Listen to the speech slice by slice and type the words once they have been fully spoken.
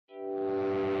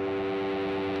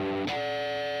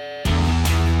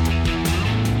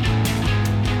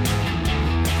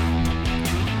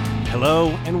Hello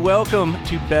and welcome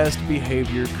to Best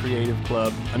Behavior Creative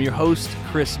Club. I'm your host,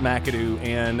 Chris McAdoo,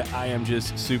 and I am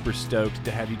just super stoked to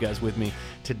have you guys with me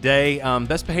today.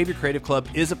 Best Behavior Creative Club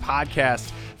is a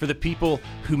podcast for the people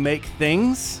who make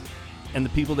things and the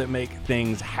people that make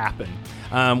things happen.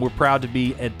 We're proud to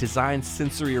be a Design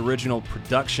Sensory original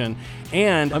production,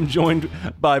 and I'm joined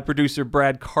by producer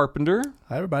Brad Carpenter.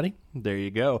 Hi, everybody. There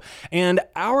you go. And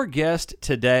our guest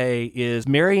today is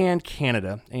Marianne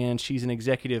Canada, and she's an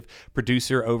executive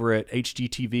producer over at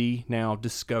HGTV, now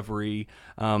Discovery,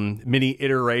 many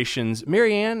iterations.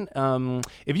 Marianne,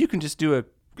 if you can just do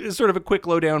a sort of a quick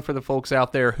lowdown for the folks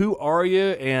out there. Who are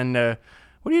you, and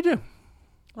what do you do?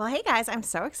 Well, hey guys, I'm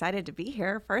so excited to be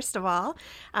here. First of all,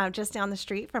 just down the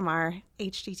street from our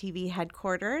HGTV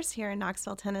headquarters here in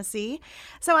Knoxville, Tennessee.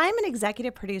 So I'm an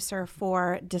executive producer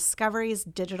for Discovery's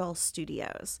digital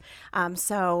studios.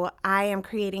 So I am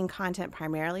creating content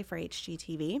primarily for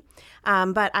HGTV,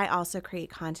 but I also create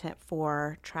content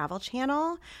for Travel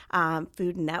Channel,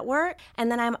 Food Network, and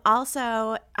then I'm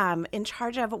also in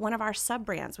charge of one of our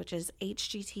sub-brands, which is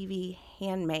HGTV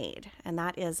Handmade, and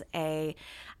that is a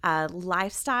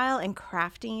lifestyle and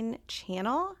crafting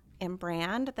channel and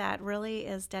brand that really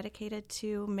is dedicated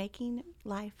to making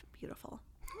life beautiful.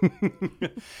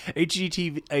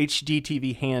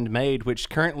 HGTV Handmade, which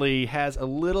currently has a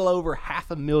little over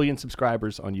 500,000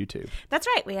 subscribers on YouTube. That's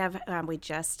right. We have we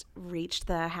just reached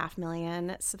the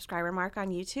 500,000 subscriber mark on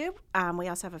YouTube. We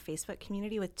also have a Facebook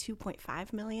community with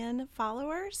 2.5 million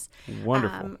followers.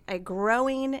 Wonderful. A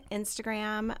growing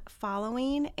Instagram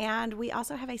following, and we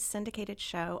also have a syndicated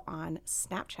show on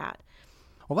Snapchat.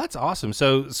 Well, that's awesome.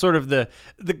 So sort of the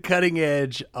cutting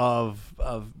edge of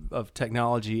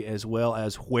technology, as well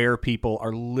as where people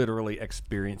are literally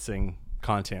experiencing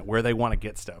content, where they want to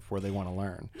get stuff, where they want to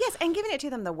learn. Yes, and giving it to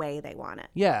them the way they want it.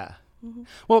 Yeah. Mm-hmm.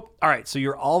 Well, all right. So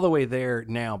you're all the way there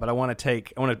now, but I want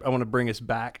to bring us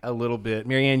back a little bit.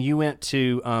 Marianne, you went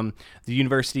to the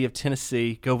University of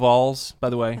Tennessee. Go Vols, by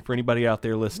the way, for anybody out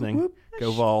there listening.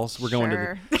 Go Vols. We're going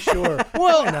to the... Sure.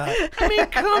 Well, I mean,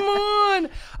 come on.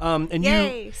 And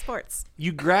Yay, sports.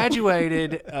 You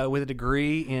graduated with a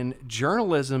degree in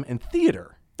journalism and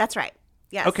theater. That's right.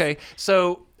 Yes. Okay.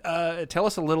 So tell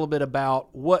us a little bit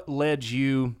about what led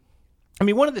you... I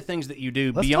mean, one of the things that you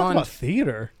do Let's beyond... talk about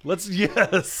theater. Let's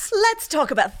talk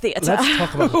about theater. Let's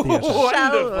talk about the theater.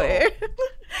 Shall we?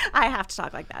 I have to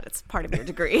talk like that. It's part of your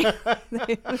degree.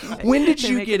 When did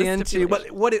you get into...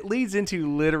 What it leads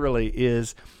into literally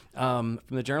is, from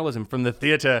the journalism, from the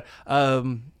theater,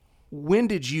 when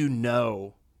did you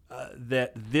know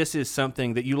that this is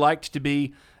something that you liked to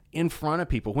be in front of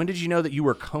people? When did you know that you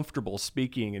were comfortable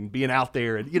speaking and being out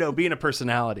there and, being a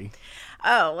personality?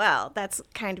 Oh, well, that's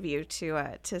kind of you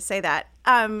to say that.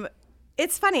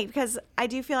 It's funny because I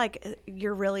do feel like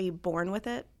you're really born with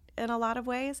it in a lot of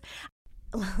ways.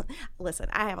 Listen,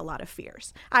 I have a lot of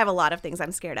fears. I have a lot of things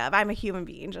I'm scared of. I'm a human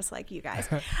being just like you guys.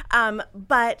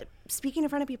 But speaking in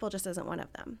front of people just isn't one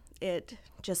of them. It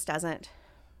just doesn't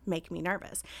make me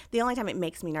nervous. The only time it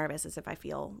makes me nervous is if I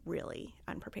feel really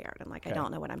unprepared and like I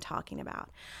don't know what I'm talking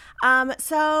about.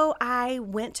 So I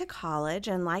went to college,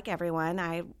 and like everyone,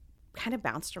 I kind of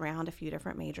bounced around a few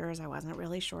different majors. I wasn't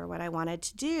really sure what I wanted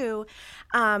to do.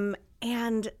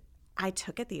 And I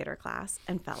took a theater class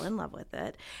and fell in love with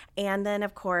it. And then,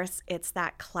 of course, it's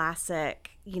that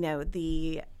classic,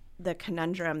 the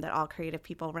conundrum that all creative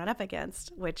people run up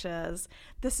against, which is,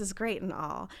 this is great and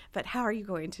all, but how are you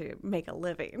going to make a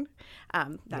living?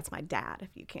 That's my dad, if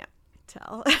you can't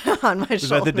tell, on my shoulder. Is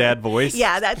that the dad voice?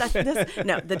 Yeah,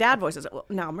 the dad voice is,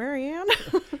 now, Marianne,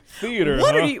 Theater,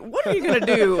 what are you going to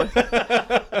do? What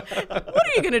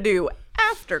are you going to do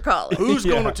after college? Who's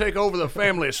going to take over the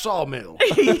family sawmill?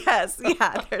 Yes,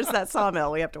 yeah, there's that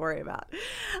sawmill we have to worry about.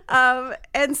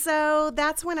 And so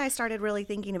that's when I started really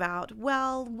thinking about,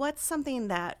 well, what's something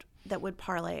that would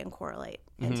parlay and correlate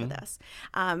into this?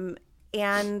 And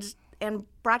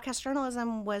broadcast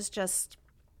journalism was just,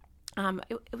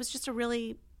 it was just a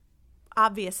really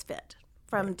obvious fit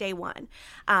from day one.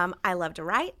 I love to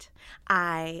write.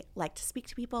 I like to speak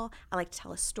to people. I like to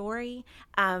tell a story.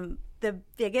 The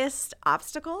biggest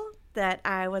obstacle that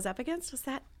I was up against was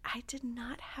that I did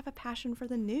not have a passion for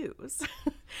the news.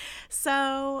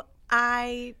 So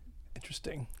I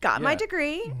got my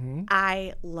degree. Mm-hmm.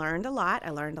 I learned a lot.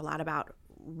 I learned a lot about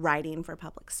writing for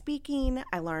public speaking.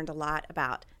 I learned a lot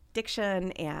about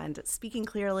diction and speaking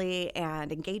clearly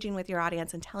and engaging with your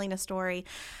audience and telling a story.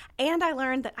 And I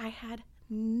learned that I had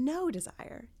no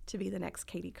desire to be the next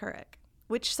Katie Couric,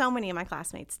 which so many of my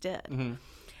classmates did. Mm-hmm.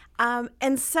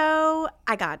 And so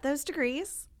I got those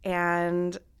degrees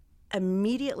and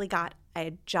immediately got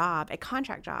a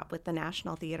contract job with the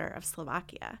National Theater of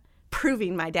Slovakia,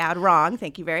 proving my dad wrong.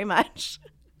 Thank you very much.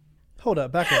 Hold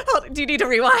up, back up. Do you need to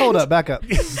rewind? Hold up, back up.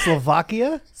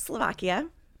 Slovakia? Slovakia.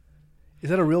 Is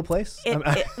that a real place?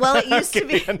 Well, it used to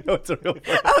be. I know it's a real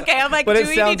place. Okay, I'm like, But do it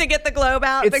we sounds- need to get the globe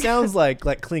out? It sounds like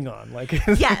Klingon. Like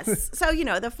Yes. So,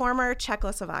 the former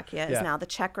Czechoslovakia is Yeah. now the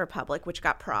Czech Republic, which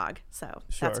got Prague. So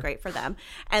that's Sure. great for them.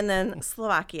 And then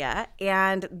Slovakia.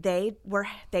 And they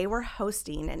were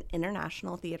hosting an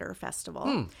international theater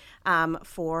festival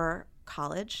for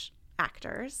college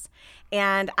actors.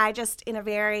 And I just, in a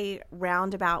very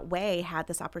roundabout way, had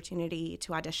this opportunity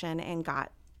to audition and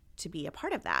got to be a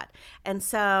part of that. And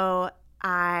so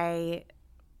I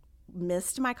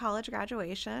missed my college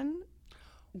graduation,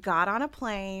 got on a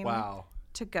plane Wow.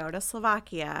 to go to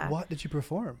Slovakia. What did you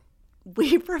perform?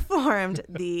 We performed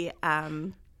The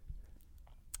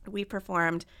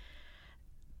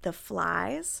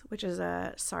Flies, which is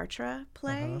a Sartre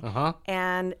play,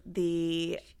 and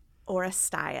the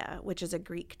Oresteia, which is a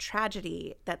Greek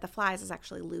tragedy that The Flies is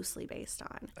actually loosely based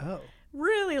on. Oh.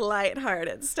 Really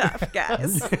lighthearted stuff,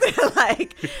 guys.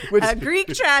 Like a Greek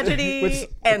tragedy which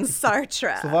and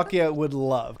Sartre. Slovakia would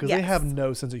love because they Yes. have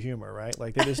no sense of humor, right?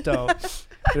 Like they just don't.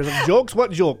 There's like jokes.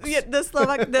 What jokes? Yeah, the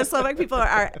Slovak people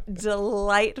are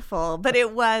delightful, but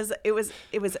it was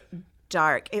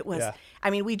dark. It was. Yeah.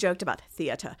 I mean, we joked about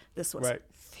theater. This was Right.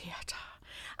 theater.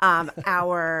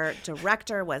 Our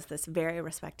director was this very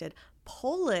respected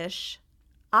Polish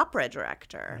opera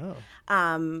director.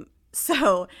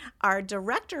 So our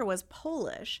director was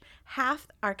Polish. Half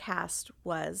our cast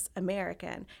was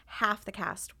American. Half the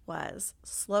cast was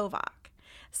Slovak.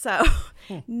 So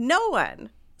no one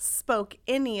spoke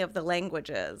any of the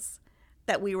languages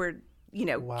that we were,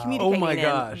 communicating Oh my in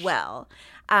gosh. well.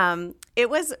 It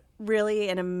was really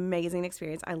an amazing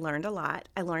experience. I learned a lot.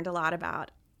 I learned a lot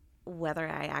about whether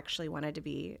I actually wanted to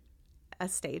be a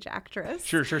stage actress.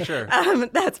 Sure.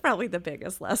 That's probably the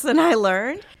biggest lesson I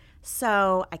learned.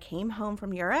 So I came home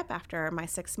from Europe after my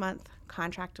 6-month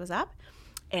contract was up,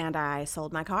 and I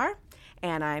sold my car,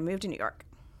 and I moved to New York.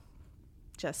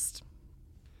 Just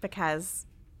because,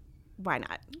 why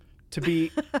not? To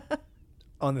be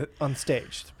on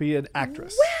stage, to be an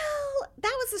actress. Well,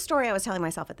 that was the story I was telling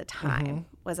myself at the time,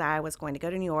 was I was going to go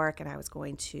to New York, and I was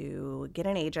going to get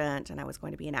an agent, and I was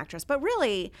going to be an actress. But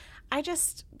really, I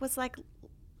just was like,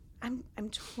 I'm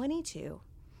 22.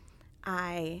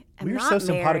 I am We're not so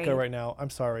simpatico married. right now.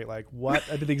 I'm sorry. Like what?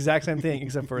 I did the exact same thing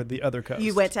except for the other coast.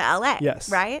 You went to LA,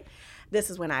 Yes. right? This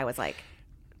is when I was like,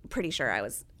 pretty sure I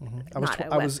was. I was not tw-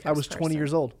 a I West was I was Coast 20 person.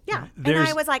 years old. Yeah, There's- and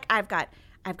I was like, I've got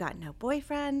no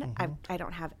boyfriend. I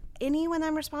don't have anyone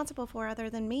I'm responsible for other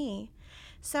than me.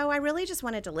 So I really just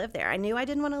wanted to live there. I knew I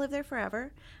didn't want to live there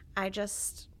forever. I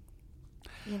just,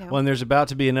 Well, and there's about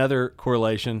to be another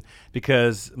correlation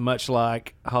because much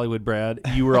like Hollywood Brad,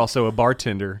 you were also a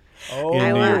bartender Oh,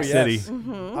 in New York yes. City.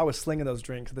 I was slinging those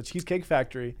drinks at the Cheesecake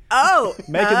Factory, oh,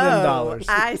 making them dollars.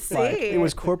 I see. Like, it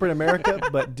was corporate America,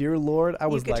 but dear Lord, I You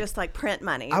was could like, just like print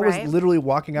money, I right? was literally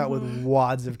walking out with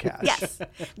wads of cash. Yes,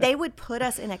 they would put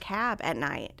us in a cab at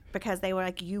night because they were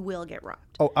like, "You will get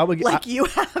robbed." Oh, I would get. Like you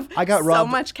have I got so robbed.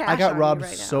 much cash. I got on robbed you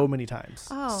right now. so many times.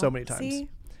 Oh, so many times. see?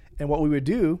 And what we would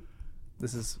do,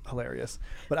 this is hilarious,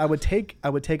 but I would take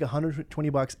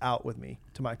 $120 out with me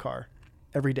to my car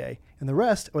every day, and the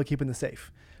rest I would keep in the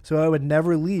safe. So I would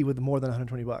never leave with more than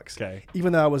 $120. Okay.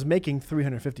 Even though I was making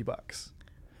 $350.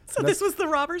 So this was the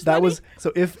robber's That money? was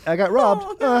so if I got robbed,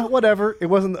 Oh, no. whatever. It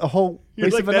wasn't a whole You're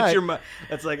waste like, of a that's night. your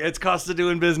that's like it's cost of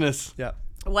doing business. Yeah.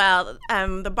 Well,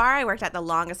 the bar I worked at the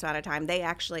longest amount of time, they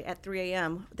actually, at 3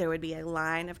 a.m., there would be a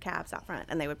line of cabs out front,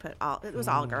 and they would put it was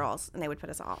all girls, and they would put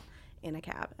us all in a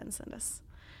cab and send us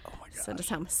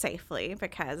home safely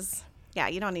because, yeah,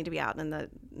 you don't need to be out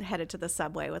headed to the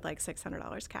subway with like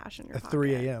 $600 cash in your At pocket.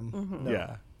 3 a.m. No.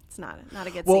 Yeah. It's not a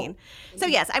good Well- scene. So,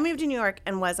 yes, I moved to New York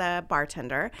and was a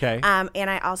bartender. Okay. And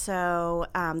I also,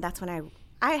 that's when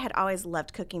I had always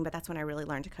loved cooking, but that's when I really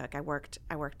learned to cook. I worked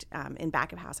in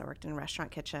back of house. I worked in a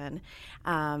restaurant kitchen,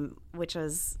 which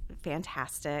was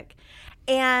fantastic.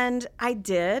 And I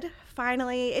did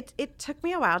finally. It took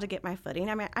me a while to get my footing.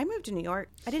 I mean, I moved to New York.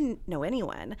 I didn't know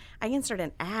anyone. I answered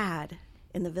an ad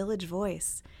in the Village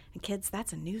Voice, and kids,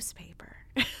 that's a newspaper.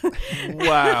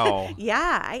 Wow.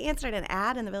 Yeah, I answered an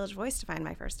ad in the Village Voice to find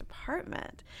my first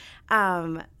apartment.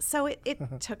 So it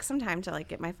took some time to like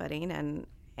get my footing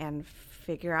and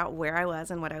figure out where I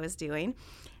was and what I was doing.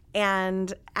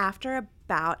 And after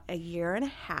about a year and a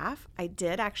half, I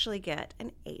did actually get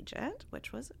an agent,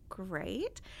 which was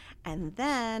great. And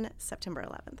then September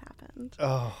 11th happened.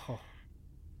 Oh.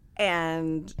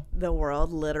 And the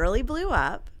world literally blew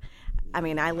up. I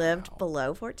mean, I lived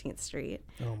below 14th Street.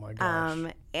 Oh my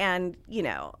gosh. And, you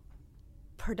know,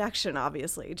 production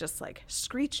obviously just like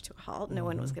screeched to a halt. No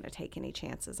one was going to take any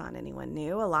chances on anyone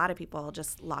new. A lot of people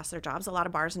just lost their jobs. A lot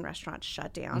of bars and restaurants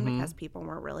shut down because people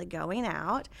weren't really going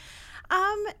out.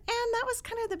 And that was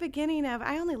kind of the beginning of,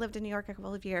 I only lived in New York a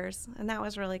couple of years, and that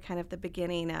was really kind of the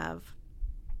beginning of,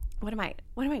 what am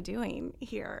I doing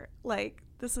here? Like,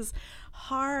 this is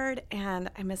hard,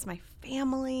 and I miss my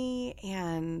family,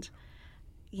 and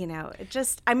you know,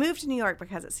 I moved to New York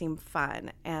because it seemed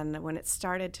fun. And when it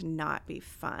started to not be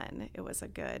fun, it was a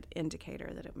good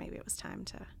indicator that maybe it was time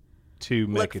to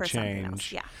make look a for something else.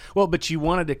 change. Yeah. Well, but you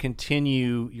wanted to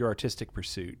continue your artistic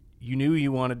pursuit. You knew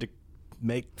you wanted to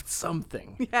make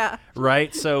something. Yeah.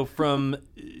 Right? So from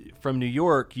New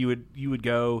York, you would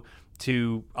go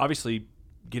to obviously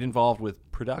get involved with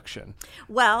production.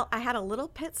 Well, I had a little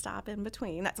pit stop in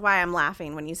between. That's why I'm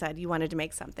laughing when you said you wanted to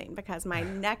make something, because my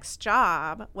next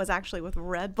job was actually with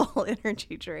Red Bull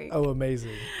Energy Drink. Oh,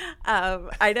 amazing.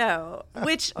 I know.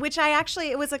 Which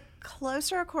it was a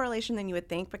closer correlation than you would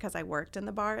think, because I worked in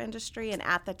the bar industry, and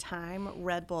at the time,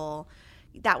 Red Bull,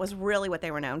 that was really what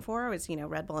they were known for. Was, you know,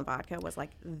 Red Bull and vodka was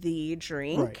like the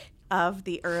drink of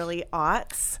the early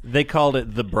aughts. They called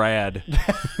it the Brad.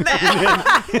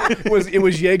 It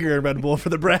was Jaeger and Red Bull for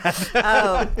the Brad.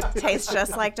 Oh, tastes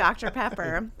just like Dr.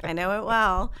 Pepper. I know it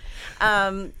well.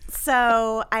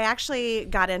 So I actually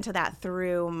got into that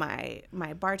through my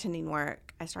bartending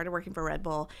work. I started working for Red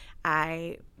Bull.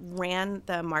 I ran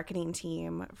the marketing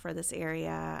team for this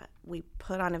area. We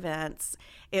put on events.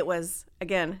 It was,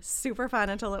 again, super fun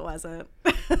until it wasn't.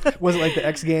 Was it like the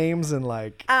X Games and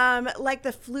like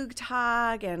the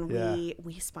Flugtag, and Yeah.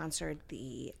 we sponsored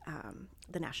the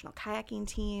national kayaking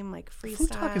team, like freestyle.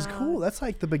 Food Talk is cool. That's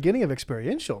like the beginning of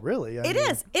experiential, really. It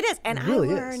is, and it really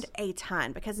I learned is. a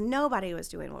ton, because nobody was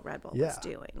doing what Red Bull was Yeah.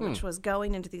 doing, which was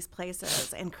going into these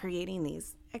places and creating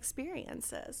these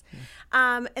experiences.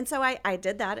 Hmm. And so I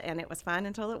did that, and it was fun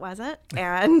until it wasn't.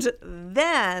 And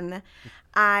then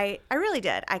I really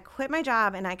did. I quit my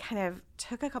job, and I kind of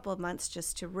took a couple of months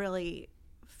just to really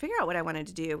figure out what I wanted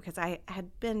to do, because I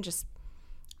had been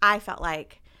I felt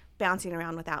like bouncing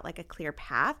around without like a clear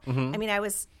path. I mean, I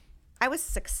was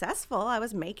successful. I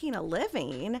was making a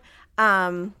living,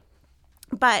 but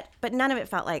none of it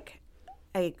felt like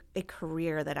a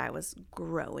career that I was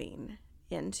growing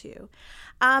into.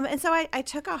 And so I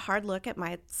took a hard look at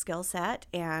my skill set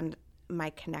and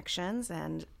my connections,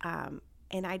 and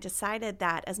I decided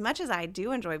that as much as I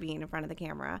do enjoy being in front of the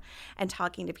camera and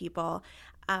talking to people,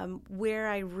 where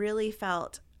I really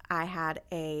felt I had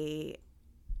a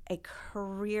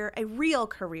real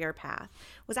career path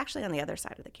was actually on the other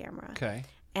side of the camera. Okay.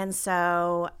 And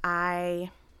so I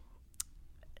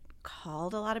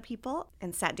called a lot of people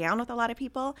and sat down with a lot of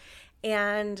people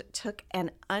and took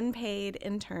an unpaid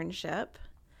internship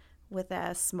with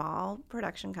a small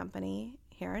production company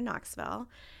here in Knoxville.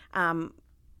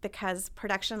 Because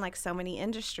production, like so many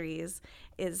industries,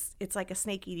 it's like a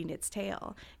snake eating its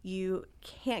tail. You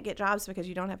can't get jobs because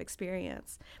you don't have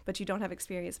experience, but you don't have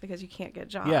experience because you can't get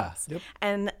jobs. Yeah. Yep.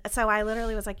 And so I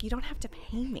literally was like, you don't have to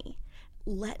pay me.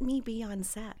 Let me be on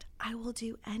set. I will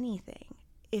do anything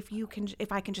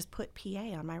if I can just put PA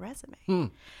on my resume.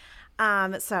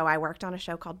 So I worked on a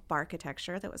show called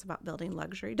Barkitecture that was about building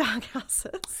luxury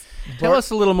doghouses. Tell us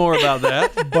a little more about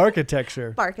that.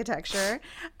 Barkitecture. Barkitecture.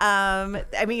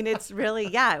 I mean, it's really,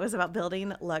 it was about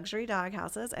building luxury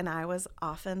doghouses, and I was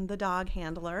often the dog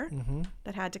handler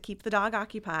that had to keep the dog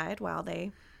occupied while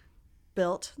they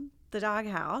built the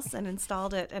doghouse and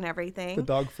installed it and everything. The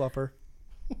dog fluffer.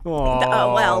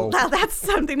 Oh, well, now that's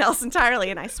something else entirely,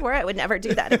 and I swear I would never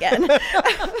do that again.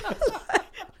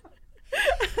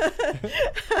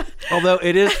 Although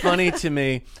it is funny to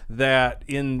me that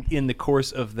in the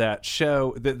course of that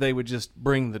show that they would just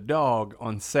bring the dog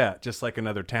on set, just like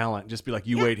another talent, just be like,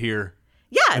 you wait here.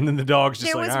 Yeah. And then the dog's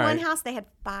just there like, was all one right. house, they had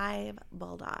 5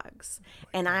 bulldogs,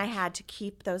 and I had to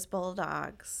keep those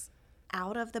bulldogs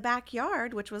out of the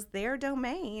backyard, which was their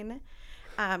domain.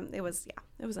 It was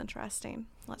interesting.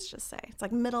 Let's just say it's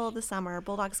like middle of the summer.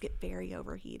 Bulldogs get very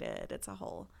overheated. It's a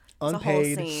whole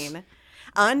scene.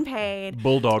 Unpaid.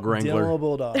 Bulldog wrangler. Dealing with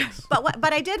bulldogs.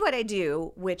 But I did what I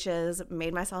do, which is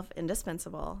made myself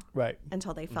indispensable. Right.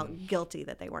 Until they felt guilty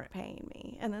that they weren't paying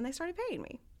me, and then they started paying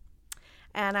me.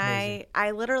 And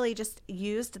I literally just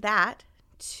used that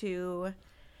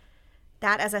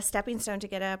as a stepping stone to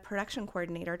get a production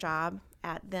coordinator job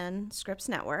at then Scripps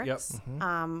Networks.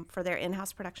 Yep. For their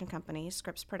in-house production company,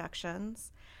 Scripps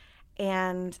Productions.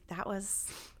 And that was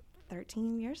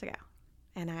 13 years ago.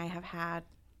 And I have had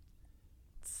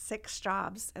 6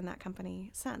 jobs in that company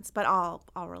since, but all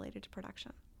related to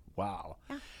production. Wow.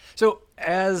 Yeah. So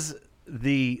as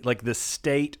the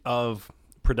state of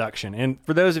production, and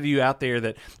for those of you out there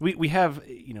that we have,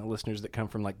 listeners that come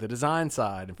from like the design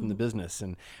side and from the business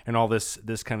and all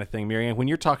this kind of thing, Marianne, when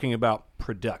you're talking about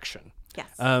production,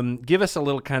 Yes. give us a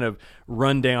little kind of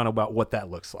rundown about what that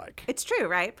looks like. It's true,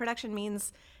 right? Production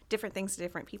means different things to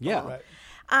different people. Yeah.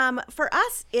 Right. For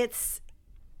us, it's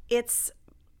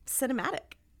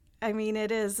cinematic. I mean,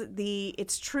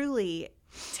 it's truly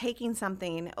taking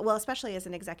something, well, especially as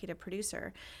an executive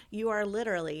producer, you are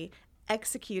literally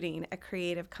executing a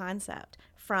creative concept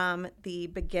from the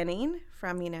beginning,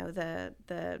 from,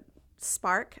 the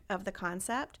spark of the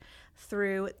concept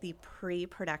through the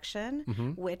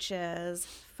pre-production, which is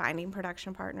finding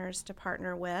production partners to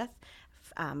partner with,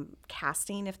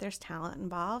 casting if there's talent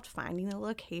involved, finding a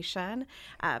location,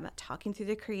 talking through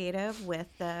the creative with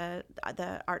the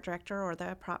art director or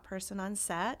the prop person on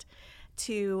set,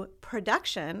 to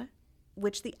production,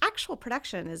 which the actual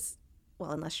production is,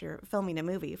 well, unless you're filming a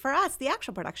movie. For us, the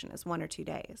actual production is 1 or 2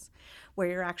 days where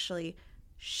you're actually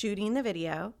shooting the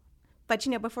video. But,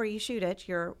 before you shoot it,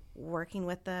 you're working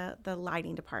with the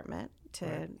lighting department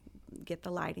to get the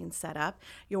lighting set up.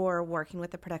 You're working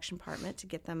with the production department to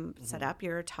get them set up.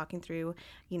 You're talking through,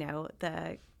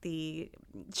 the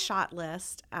shot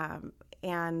list,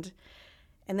 and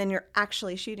then you're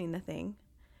actually shooting the thing.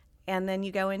 And then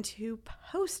you go into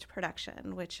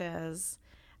post-production, which is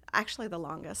actually the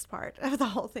longest part of the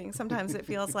whole thing. Sometimes it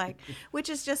feels like, which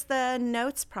is just the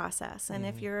notes process. And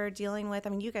if you're dealing with,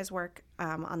 you guys work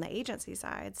on the agency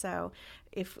side. So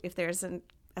if there's a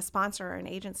sponsor or an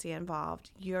agency involved,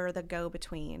 you're the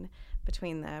go-between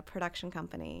between the production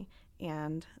company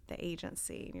and the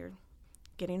agency. You're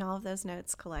getting all of those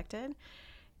notes collected,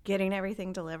 getting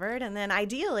everything delivered, and then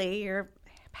ideally you're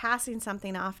passing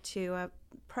something off to a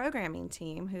programming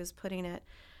team who's putting it,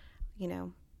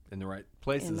 in the right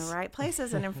places. In the right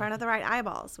places and in front of the right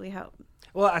eyeballs, we hope.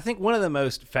 Well, I think one of the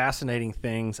most fascinating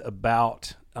things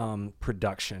about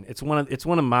production, it's one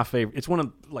of my favorite, it's one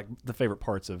of like the favorite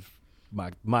parts of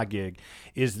my gig,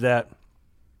 is that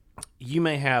you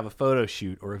may have a photo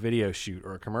shoot or a video shoot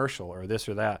or a commercial or this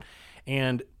or that,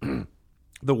 and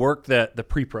the work that the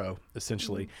pre-pro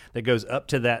essentially that goes up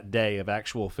to that day of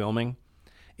actual filming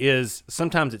is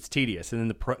sometimes it's tedious, and then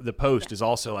the post is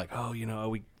also like,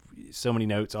 we so many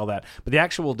notes, all that. But the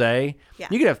actual day,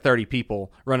 you could have 30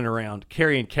 people running around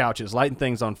carrying couches, lighting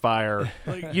things on fire,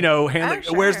 handling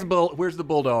where's the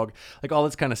bulldog, like all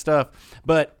this kind of stuff.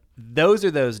 But those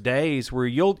are those days where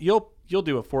you'll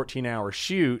do a 14-hour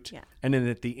shoot, and then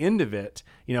at the end of it,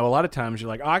 a lot of times you're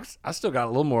like, I still got a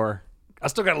little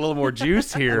more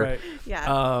juice here. Right. Yeah.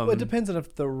 Well, it depends on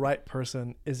if the right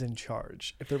person is in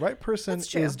charge. If the right person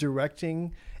is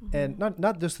directing, and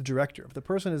not just the director, if the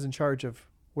person is in charge of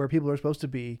where people are supposed to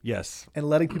be, yes, and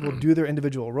letting people do their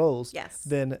individual roles, yes,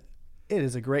 then it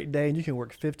is a great day and you can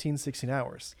work 15, 16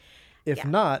 hours. If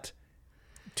not,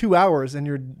 2 hours and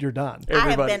you're done.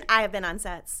 I have been on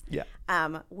sets Yeah.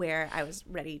 where I was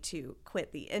ready to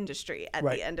quit the industry at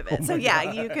Right. the end of it. So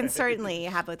you can certainly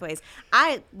have both ways.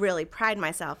 I really pride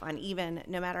myself on, even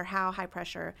no matter how high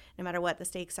pressure, no matter what the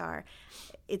stakes are,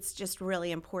 it's just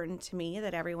really important to me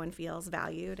that everyone feels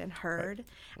valued and heard,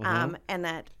 and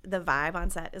that the vibe on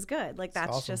set is good. Like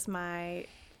that's awesome. just my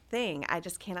thing. I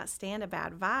just cannot stand a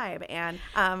bad vibe. And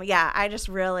I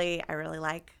really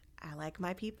like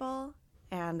my people.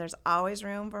 And there's always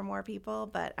room for more people,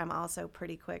 but I'm also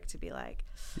pretty quick to be like,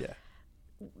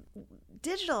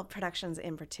 digital productions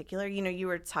in particular, you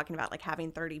were talking about like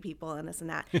having 30 people and this and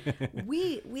that.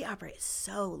 we operate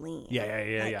so lean.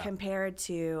 Compared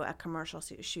to a commercial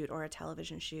shoot or a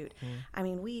television shoot. I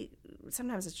mean,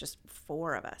 sometimes it's just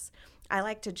 4 of us. I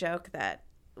like to joke that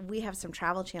we have some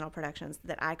Travel Channel productions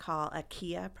that I call a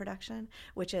Kia production,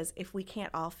 which is if we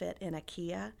can't all fit in a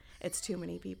Kia, it's too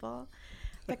many people.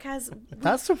 Because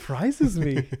that surprises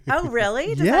me. Oh,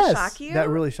 really? Does Yes, that shock you? that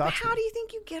really shocks How me. do you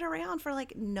think you get around for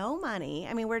like no money?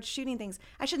 I mean, we're shooting things.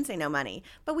 I shouldn't say no money,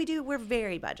 but we're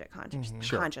very budget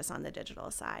conscious on the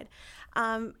digital side.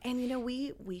 And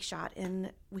we shot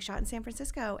in San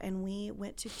Francisco, and we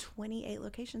went to 28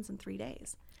 locations in 3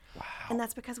 days. Wow. And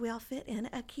that's because we all fit in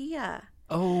a Kia.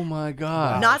 Oh my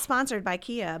God! Not sponsored by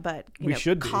Kia, but we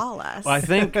should call us. Well, I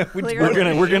think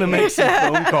we're gonna make some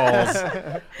phone calls.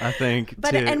 I think,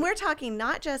 and we're talking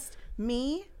not just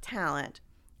me, talent,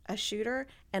 a shooter,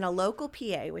 and a local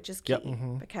PA, which is key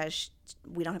because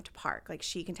we don't have to park. Like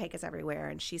she can take us everywhere,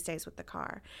 and she stays with the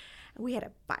car. We had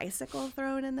a bicycle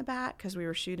thrown in the back because we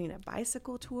were shooting a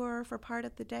bicycle tour for part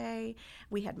of the day.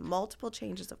 We had multiple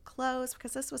changes of clothes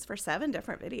because this was for 7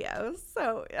 different videos.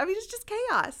 So, I mean, it's just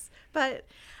chaos. But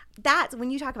that's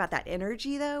when you talk about that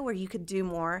energy, though, where you could do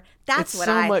more. That's what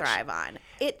I thrive on.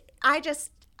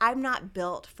 I'm not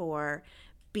built for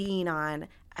being on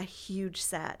a huge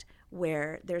set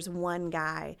where there's one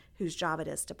guy whose job it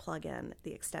is to plug in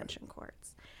the extension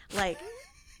cords. Like,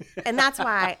 and that's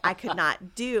why I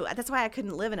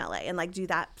couldn't live in LA and like do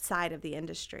that side of the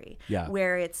industry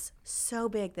where it's so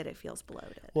big that it feels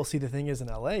bloated. Well, see, the thing is in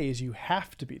LA is you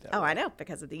have to be that. Oh, I know,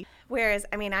 because of whereas,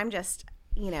 I mean, I'm just,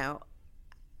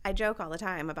 I joke all the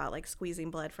time about like squeezing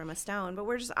blood from a stone, but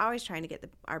we're just always trying to get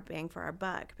our bang for our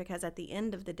buck, because at the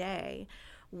end of the day,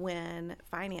 when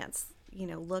finance,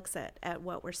 looks at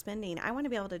what we're spending, I want to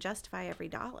be able to justify every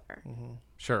dollar. Mm-hmm.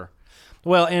 Sure.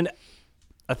 Well, and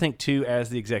I think too, as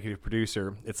the executive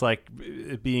producer, it's like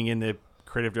being in the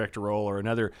creative director role or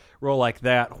another role like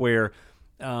that, where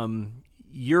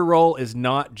your role is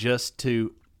not just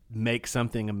to make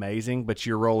something amazing, but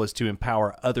your role is to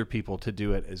empower other people to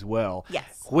do it as well.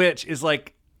 Yes. Which is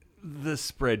like the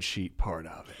spreadsheet part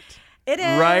of it. It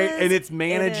is. Right? And it's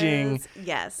managing. It is.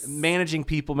 Yes. Managing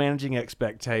people, managing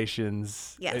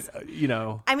expectations. Yes.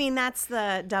 I mean, that's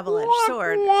the double-edged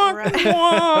sword.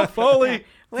 Foley.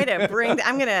 Way to bring.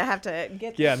 I'm going to have to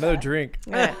get another drink.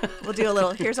 We'll do a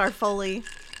little. Here's our Foley.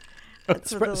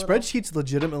 Spreadsheets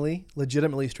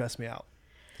legitimately stress me out.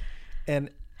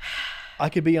 And I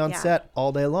could be on set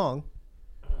all day long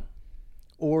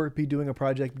or be doing a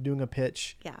project, doing a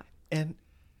pitch. Yeah. And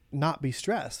not be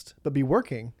stressed, but be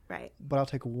working. Right. But I'll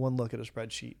take one look at a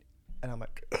spreadsheet and I'm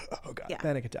like, oh God,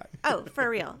 panic attack. Oh, for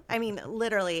real. I mean,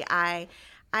 literally, I'm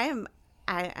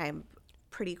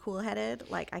pretty cool-headed.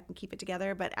 Like, I can keep it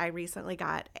together, but I recently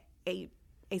got a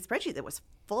spreadsheet that was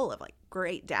full of like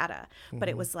great data, but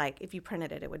it was like, if you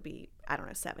printed it, it would be,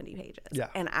 70 pages. Yeah.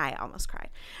 And I almost cried.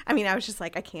 I mean, I was just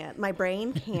like, my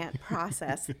brain can't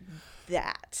process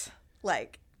that.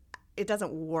 Like, it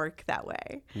doesn't work that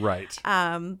way. Right.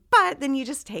 But then you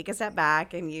just take a step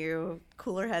back and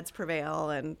cooler heads prevail,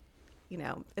 and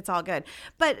it's all good.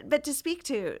 But to speak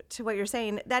to what you're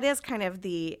saying, that is kind of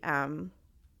the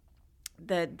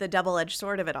double-edged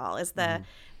sword of it all, is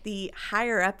the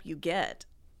higher up you get,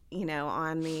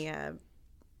 on the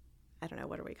I don't know,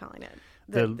 what are we calling it?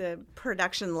 The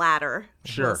production ladder,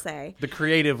 sure. We'll say. The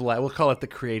creative ladder. We'll call it the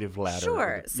creative ladder.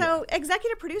 Sure. So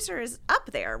executive producer is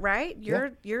up there, right?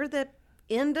 You're the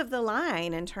end of the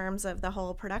line in terms of the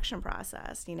whole production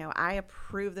process. I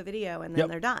approve the video and then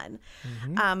they're done.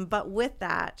 Mm-hmm. But with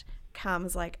that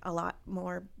comes like a lot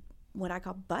more what I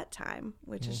call butt time,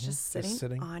 which is just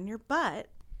sitting on your butt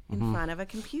in front of a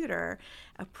computer,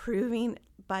 approving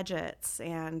budgets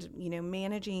and,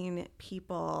 managing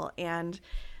people. And,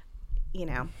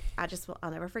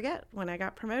 I'll never forget when I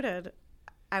got promoted,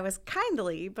 I was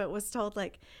kindly, but was told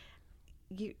like,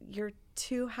 you're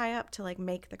too high up to like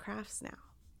make the crafts now.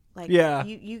 Like,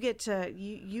 you get to,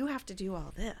 you have to do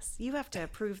all this. You have to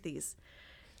approve these,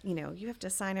 you have to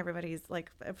sign everybody's, like,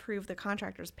 approve the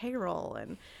contractor's payroll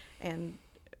and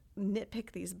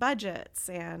nitpick these budgets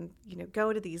and,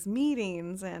 go to these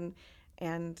meetings, and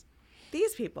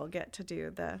these people get to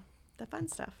do the fun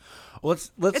stuff. Well,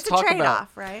 let's it's talk a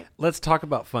trade-off, about, right? Let's talk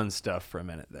about fun stuff for a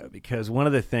minute, though, because one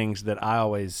of the things that I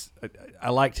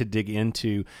like to dig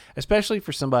into, especially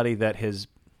for somebody that has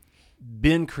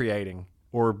been creating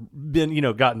or been,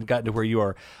 gotten to where you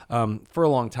are for a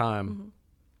long time.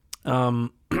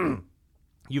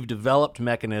 You've developed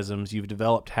mechanisms, you've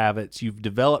developed habits, you've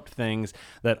developed things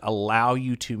that allow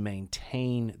you to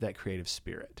maintain that creative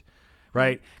spirit.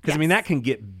 Right? Because, I mean, that can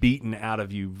get beaten out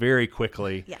of you very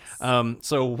quickly. Yes.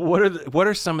 So what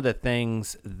are some of the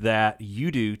things that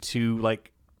you do to,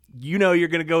 like, you're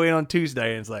going to go in on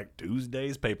Tuesday and it's like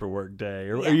Tuesday's paperwork day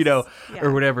or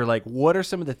or whatever. Like, what are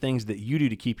some of the things that you do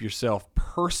to keep yourself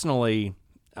personally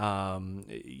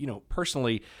ready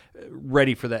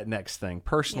for that next thing,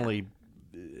 personally,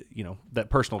 that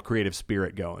personal creative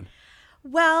spirit going?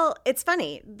 Well, it's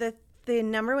funny. The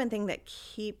number one thing that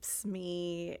keeps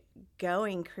me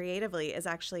going creatively is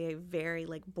actually a very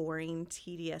like boring,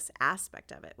 tedious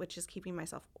aspect of it, which is keeping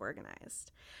myself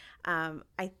organized.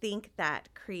 I think that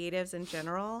creatives in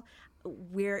general,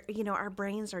 our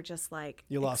brains are just like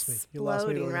you lost me,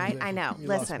 right? I know.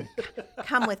 Listen,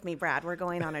 come with me, Brad. We're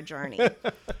going on a journey.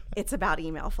 It's about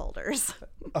email folders.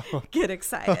 Oh. Get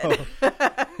excited.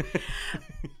 Oh.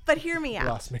 But hear me out. You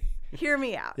lost me. Hear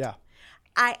me out. Yeah.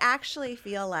 I actually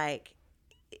feel like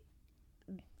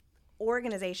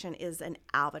organization is an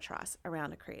albatross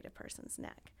around a creative person's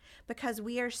neck because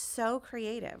we are so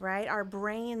creative, right? Our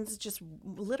brains just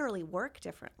literally work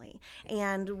differently,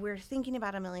 and we're thinking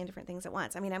about a million different things at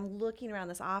once. I mean, I'm looking around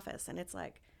this office, and it's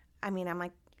like, I'm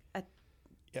like a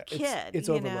kid. It's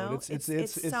you overload. know? It's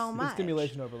so much. It's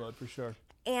stimulation overload for sure.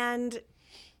 And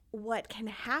what can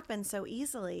happen so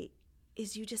easily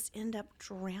is you just end up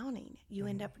drowning. You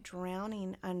end up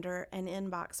drowning under an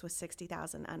inbox with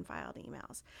 60,000 unfiled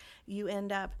emails. You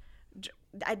end up,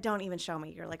 don't even show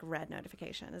me your like red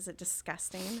notification. Is it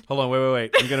disgusting? Hold on,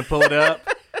 wait. I'm going to pull it up.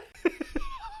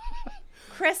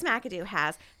 Chris McAdoo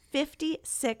has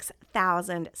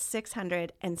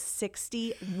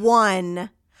 56,661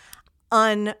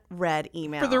 unread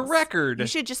emails. For the record. You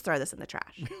should just throw this in the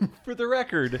trash. For the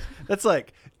record, that's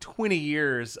like 20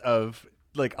 years of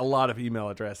like a lot of email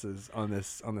addresses on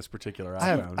this particular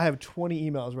iPhone. I have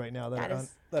 20 emails right now that are I'm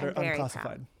very unclassified.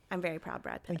 proud. I'm very proud,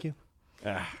 Brad Pitt. Thank you.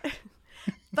 Ah.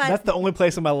 But That's the only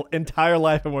place in my entire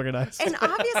life I'm organized. and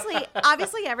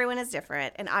obviously everyone is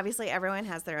different, and obviously everyone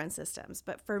has their own systems.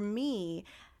 But for me,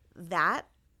 that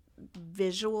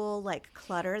visual like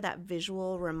clutter, that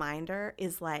visual reminder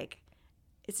is like,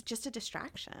 it's just a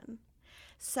distraction.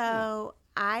 So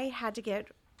I had to get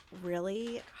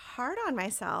really hard on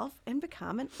myself and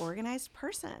become an organized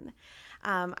person.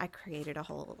 I created a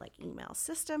whole like email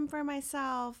system for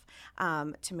myself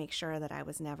to make sure that I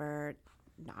was never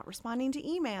not responding to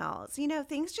emails. You know,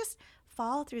 things just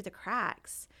fall through the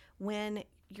cracks when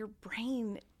your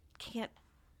brain can't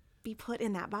be put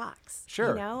in that box. Sure.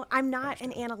 You know, I'm not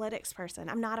an analytics person.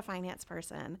 I'm not a finance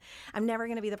person. I'm never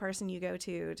going to be the person you go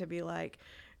to be like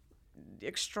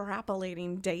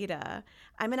extrapolating data.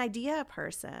 I'm an idea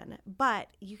person, but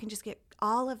you can just get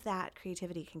all of that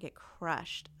creativity can get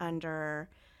crushed under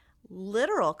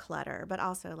literal clutter, but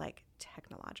also like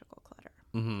technological clutter.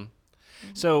 Mm-hmm.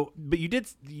 So, but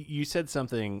you said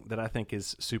something that I think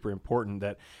is super important,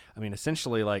 that, I mean,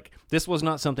 essentially, like, this was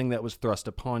not something that was thrust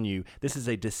upon you. This is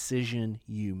a decision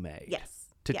you made. Yes.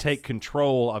 To take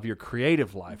control of your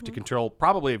creative life, to control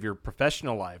probably of your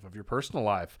professional life, of your personal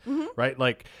life, right?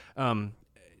 Like, and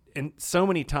so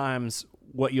many times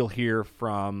what you'll hear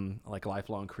from like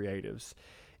lifelong creatives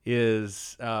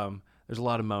is there's a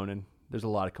lot of moaning. There's a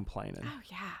lot of complaining. Oh,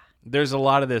 yeah. There's a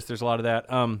lot of this. There's a lot of that.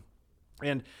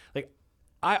 And like,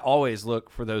 I always look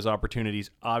for those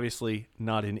opportunities, obviously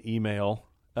not in email,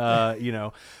 you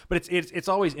know, but it's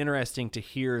always interesting to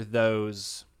hear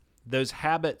those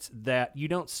habits that you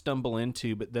don't stumble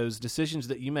into, but those decisions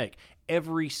that you make.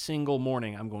 Every single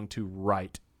morning, I'm going to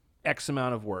write X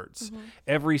amount of words.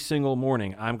 Every single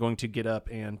morning, I'm going to get up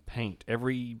and paint.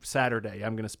 Every Saturday,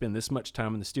 I'm going to spend this much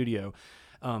time in the studio.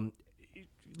 I'm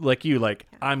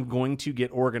going to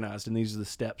get organized, and these are the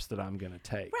steps that I'm going to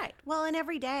take. Right. Well, and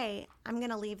every day I'm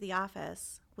going to leave the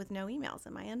office with no emails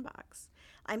in my inbox.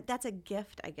 That's a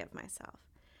gift I give myself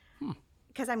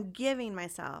because I'm giving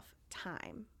myself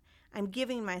time. I'm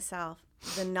giving myself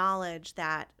the knowledge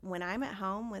that when I'm at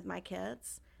home with my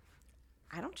kids,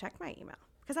 I don't check my email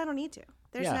because I don't need to.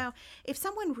 If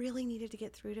someone really needed to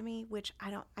get through to me, which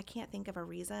I can't think of a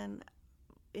reason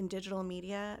in digital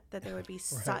media that there would be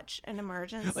such an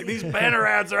emergency. Like these banner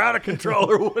ads are out of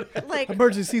control or whatever. Like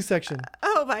Emergency section.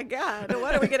 Oh my God,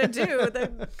 what are we going to do?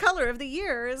 The color of the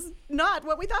year is not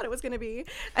what we thought it was going to be.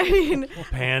 I mean,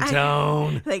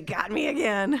 Pantone. They got me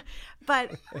again.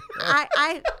 But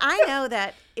I know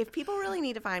that if people really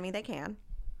need to find me, they can.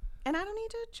 And I don't need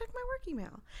to check my work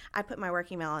email. I put my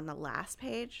work email on the last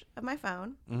page of my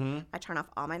phone. I turn off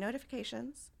all my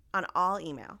notifications on all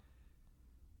email.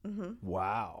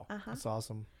 Wow. That's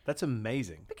awesome. That's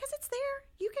amazing. Because it's there.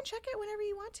 You can check it whenever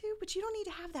you want to, but you don't need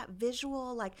to have that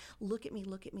visual, like, look at me,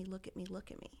 look at me, look at me,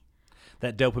 look at me.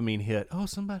 That dopamine hit. Oh,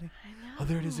 somebody. I know. Oh,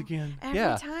 there it is again.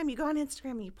 Every time you go on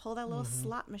Instagram and you pull that little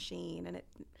slot machine and it,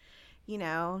 you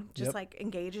know, just like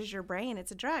engages your brain.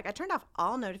 It's a drug. I turned off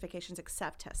all notifications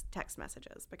except text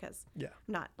messages because I'm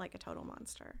not like a total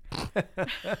monster.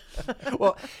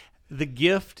 Well, the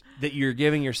gift that you're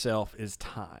giving yourself is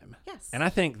time. Yes. And I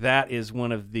think that is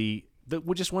one of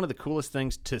just one of the coolest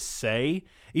things to say,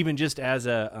 even just as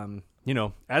a,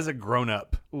 as a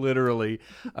grown-up, literally.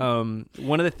 One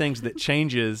of the things that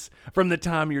changes from the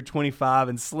time you're 25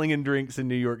 and slinging drinks in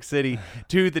New York City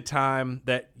to the time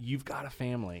that you've got a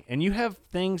family and you have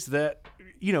things that,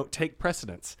 take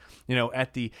precedence,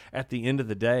 at the end of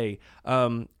the day.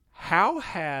 How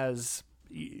has,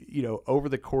 over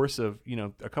the course of,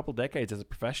 a couple decades as a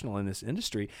professional in this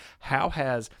industry, how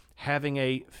has having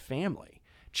a family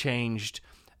changed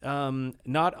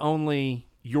not only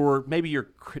your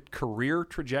career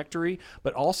trajectory,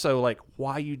 but also like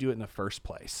why you do it in the first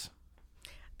place?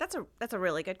 That's a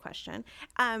really good question.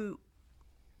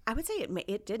 I would say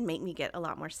it did make me get a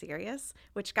lot more serious,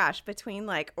 which, gosh, between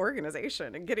like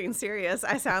organization and getting serious,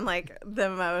 I sound like the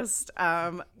most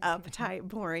uptight,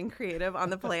 boring creative on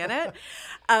the planet.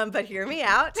 But hear me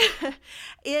out.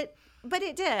 But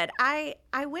it did. I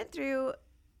went through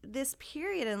this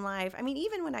period in life. I mean,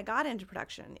 even when I got into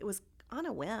production, it was on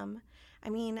a whim. I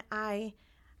mean, I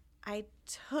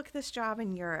took this job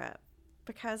in Europe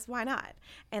because why not?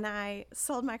 And I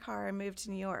sold my car and moved to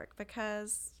New York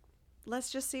because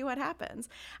let's just see what happens.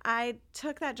 I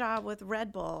took that job with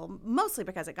Red Bull mostly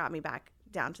because it got me back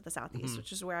down to the Southeast,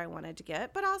 which is where I wanted to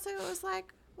get. But also it was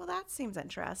like, well, that seems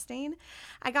interesting.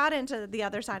 I got into the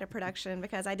other side of production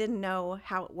because I didn't know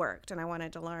how it worked and I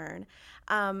wanted to learn.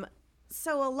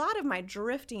 So a lot of my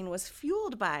drifting was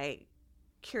fueled by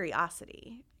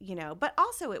curiosity, but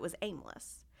also it was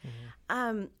aimless.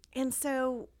 And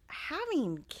so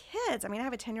having kids, I mean, I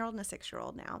have a 10-year-old and a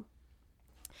 6-year-old now.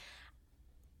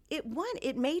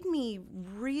 It made me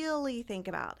really think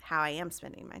about how I am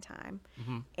spending my time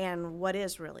and what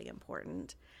is really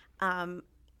important.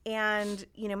 And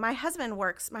my husband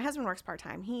works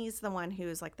part-time. He's the one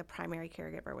who's like the primary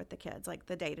caregiver with the kids, like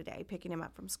the day-to-day, picking him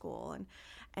up from school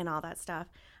and all that stuff,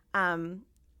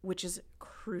 which is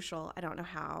crucial. I don't know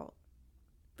how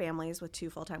families with 2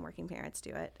 full-time working parents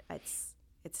do it.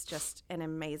 It's just an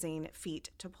amazing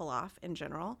feat to pull off in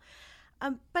general.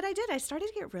 But I started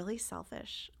to get really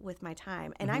selfish with my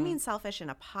time. And I mean selfish in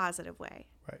a positive way.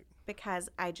 Right. Because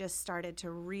I just started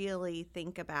to really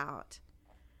think about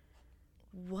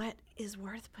what is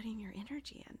worth putting your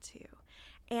energy into.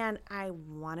 And I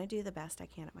want to do the best I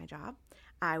can at my job.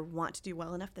 I want to do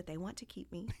well enough that they want to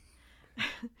keep me.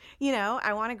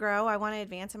 I want to grow. I want to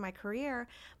advance in my career.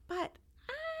 But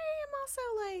I am also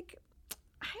like,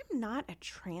 I am not a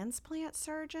transplant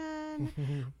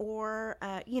surgeon or,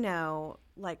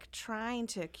 like trying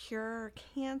to cure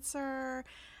cancer.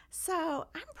 So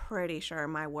I'm pretty sure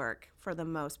my work, for the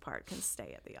most part, can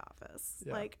stay at the office.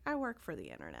 Yeah. Like, I work for the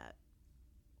internet.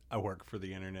 I work for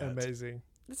the internet. Amazing.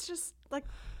 It's just like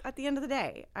at the end of the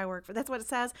day, that's what it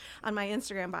says on my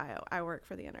Instagram bio. I work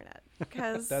for the internet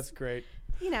because that's great.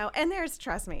 And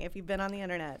trust me, if you've been on the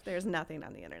internet, there's nothing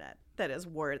on the internet that is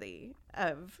worthy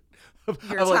of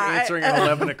your time. Like answering an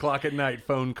 11 o'clock at night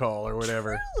phone call or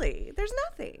whatever. Truly, there's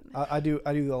nothing. I do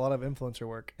a lot of influencer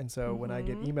work. And so when I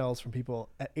get emails from people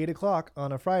at 8 o'clock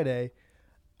on a Friday,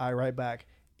 I write back,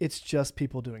 it's just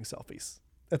people doing selfies.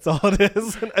 That's all it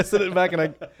is. And I send it back and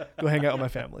I go hang out with my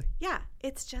family. Yeah,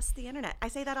 it's just the internet. I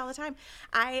say that all the time.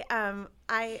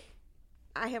 I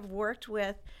have worked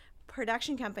with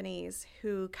production companies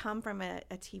who come from a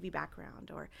TV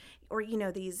background or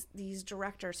these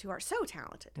directors who are so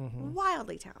talented,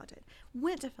 wildly talented,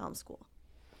 went to film school.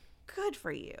 Good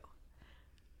for you.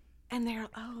 And they're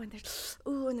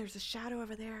and there's a shadow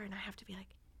over there, and I have to be like,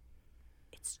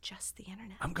 it's just the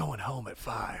internet. I'm going home at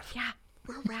 5. Yeah.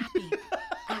 We're wrapping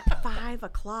at 5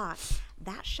 o'clock.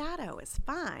 That shadow is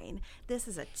fine. This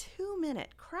is a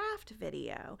 2-minute craft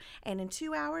video, and in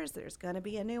 2 hours, there's going to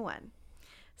be a new one.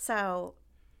 So,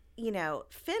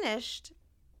 finished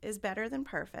is better than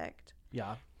perfect.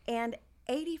 Yeah. And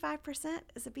 85%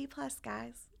 is a B+,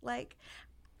 guys. Like,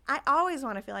 I always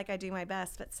want to feel like I do my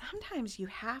best, but sometimes you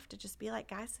have to just be like,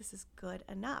 guys, this is good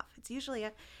enough. It's usually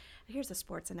here's a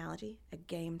sports analogy, a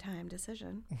game time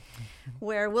decision,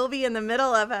 where we'll be in the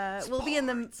middle of a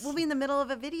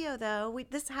video though.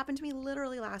 This happened to me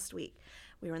literally last week.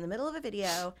 We were in the middle of a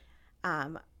video.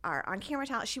 Our on-camera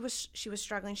talent, she was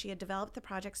struggling. She had developed the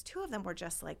projects. 2 of them were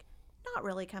just like not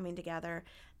really coming together.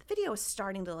 The video was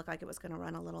starting to look like it was going to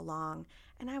run a little long,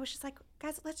 and I was just like,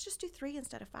 guys, let's just do 3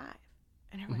 instead of 5.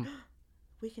 And everyone,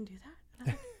 we can do that. And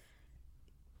I was like,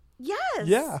 yes.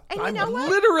 Yeah. And I'm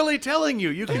literally telling you,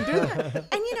 you can do that.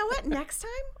 And you know what? Next time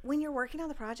when you're working on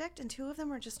the project and 2 of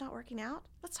them are just not working out,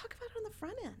 let's talk about it on the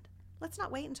front end. Let's not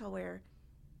wait until we're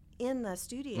in the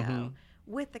studio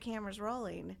with the cameras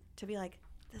rolling to be like,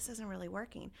 this isn't really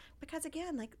working. Because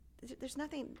again, like there's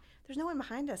no one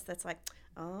behind us that's like,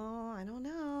 oh, I don't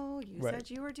know. You said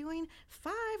you were doing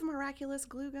 5 miraculous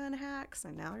glue gun hacks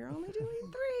and now you're only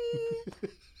doing 3.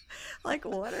 Like,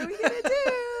 what are we gonna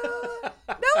do? No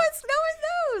one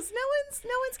knows.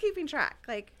 No one's keeping track.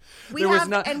 Like we have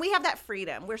that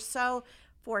freedom. We're so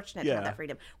fortunate to have that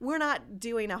freedom. We're not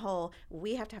doing a whole.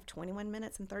 We have to have 21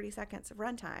 minutes and 30 seconds of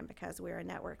runtime because we're a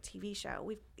network TV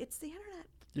show. It's the internet.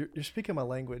 You're speaking my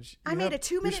language. I made a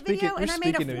 2-minute video and I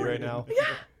made a 4. You're speaking to me right now. Yeah.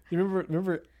 You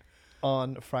remember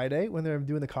on Friday when they were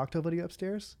doing the cocktail video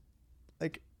upstairs?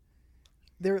 Like,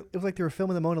 it was like they were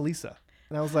filming the Mona Lisa.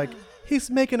 And I was like, he's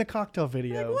making a cocktail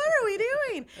video. Like, what are we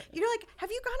doing? insane. You're like,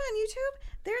 have you gone on YouTube?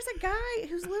 There's a guy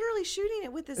who's literally shooting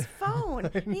it with his phone.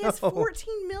 He has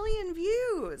 14 million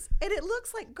views, and it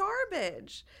looks like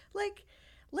garbage. Like,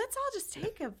 let's all just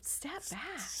take a step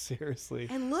back. Seriously.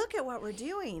 And look at what we're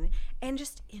doing and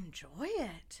just enjoy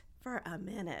it for a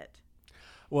minute.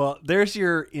 Well, there's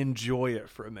your enjoy it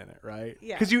for a minute, right?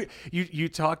 Yeah. Because you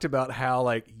talked about how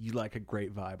like you like a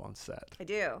great vibe on set. I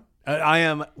do. I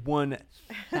am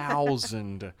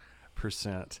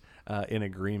 1,000% in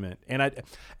agreement,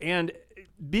 and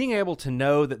being able to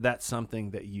know that that's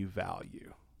something that you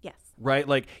value. Yes. Right?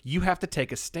 Like you have to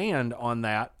take a stand on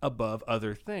that above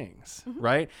other things,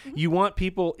 right? You want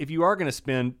people, if you are going to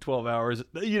spend 12 hours,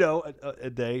 a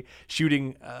day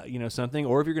shooting, something,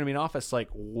 or if you're going to be in office, like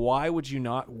why would you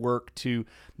not work to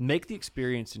make the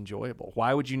experience enjoyable?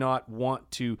 Why would you not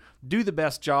want to do the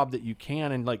best job that you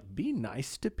can and like be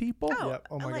nice to people? Oh, Yep.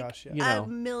 Oh my like, gosh, yeah.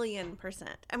 1,000,000%.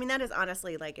 I mean, that is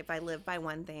honestly like if I live by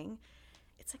one thing,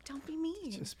 it's like don't be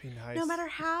mean. Just be nice. No matter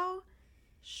how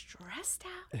stressed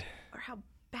out or how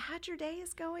bad your day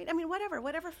is going. I mean,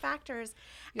 whatever factors.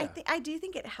 Yeah. I do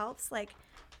think it helps. Like,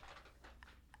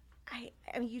 I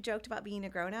mean, you joked about being a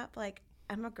grown up. Like,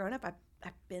 I'm a grown up. I've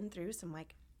been through some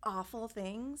like awful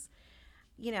things.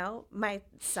 You know, my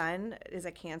son is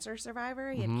a cancer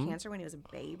survivor. He had cancer when he was a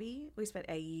baby. We spent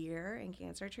a year in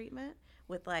cancer treatment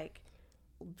with like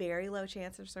very low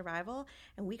chance of survival,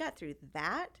 and we got through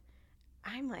that.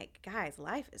 I'm like, guys,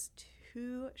 life is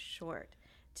too short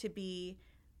to be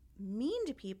mean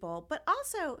to people, but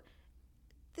also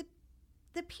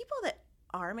the people that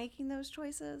are making those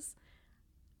choices,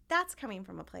 that's coming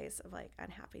from a place of like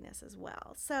unhappiness as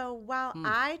well. So while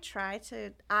I try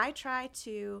to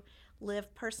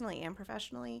live personally and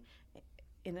professionally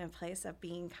in a place of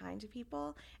being kind to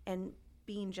people and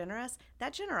being generous,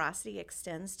 that generosity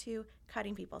extends to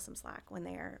cutting people some slack when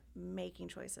they are making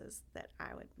choices that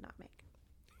I would not make.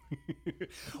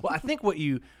 Well, I think what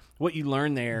you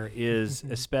learn there is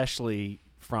especially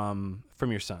from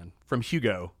your son, from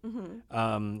Hugo,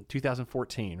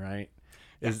 2014, right?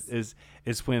 Yes.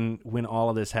 Is when all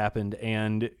of this happened,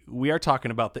 and we are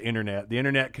talking about the internet. The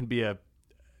internet can be a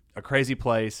crazy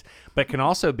place, but it can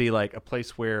also be like a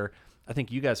place where I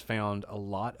think you guys found a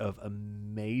lot of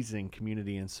amazing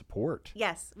community and support.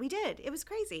 Yes, we did. It was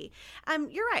crazy.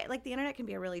 You're right. Like the internet can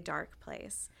be a really dark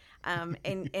place, and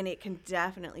it can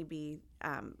definitely be.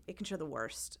 It can show the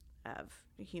worst of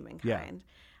humankind,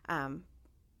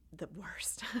 the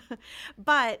worst.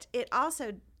 But it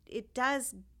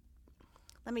does.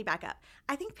 Let me back up.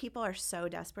 I think people are so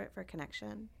desperate for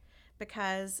connection.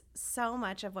 Because so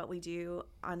much of what we do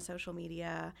on social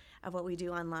media, of what we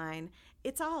do online,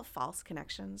 it's all false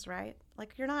connections, right?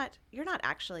 Like you're not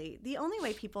actually, the only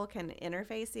way people can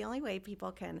interface, the only way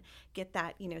people can get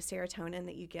that, serotonin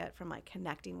that you get from like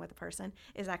connecting with a person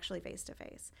is actually face to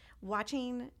face.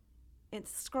 Watching and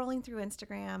scrolling through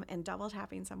Instagram and double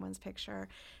tapping someone's picture,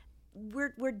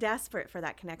 we're desperate for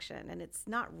that connection and it's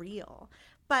not real.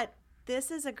 But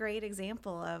this is a great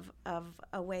example of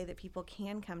a way that people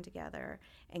can come together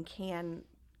and can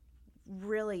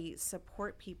really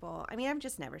support people. I mean, I've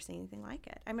just never seen anything like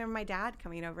it. I remember my dad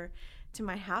coming over to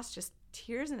my house, just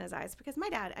tears in his eyes, because my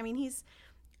dad, I mean, he's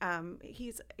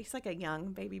like a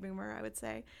young baby boomer, I would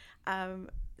say.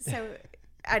 So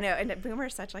I know, and boomer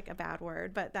is such like a bad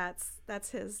word, but that's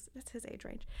his age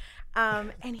range.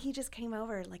 And he just came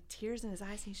over like tears in his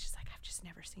eyes, and he's just like, I've just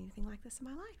never seen anything like this in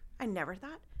my life. I never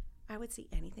thought I would see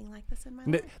anything like this in my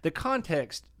life. The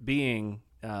context being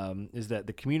is that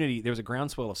the community, there was a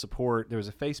groundswell of support. There was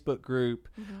a Facebook group.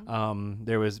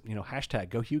 There was,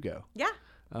 hashtag Go Hugo. Yeah.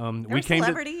 There were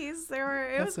celebrities.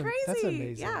 It was crazy. That's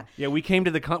amazing. Yeah. We came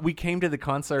to the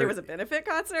concert. There was a benefit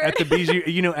concert at the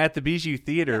Bijou, at the Bijou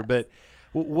Theater. Yes.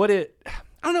 But I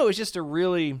don't know. It was just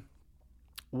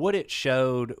what it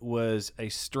showed was a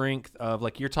strength of,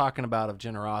 like you're talking about, of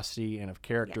generosity and of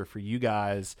character for you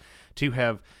guys to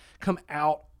have come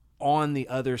out on the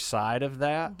other side of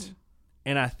that.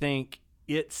 And I think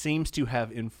it seems to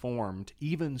have informed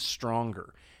even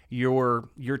stronger your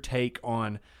take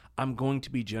on, I'm going to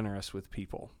be generous with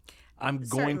people. I'm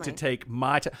going to take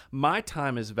my time. My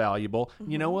time is valuable.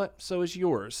 You know what? So is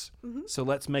yours. So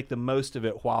let's make the most of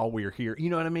it while we're here.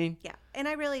 You know what I mean? Yeah. And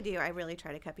I really do. I really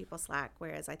try to cut people slack,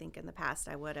 whereas I think in the past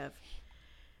I would have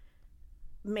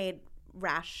made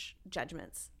rash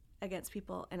judgments against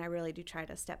people, and I really do try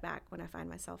to step back when I find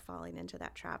myself falling into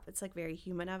that trap. It's like very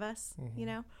human of us,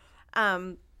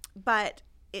 but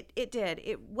it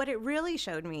did. What it really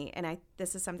showed me, and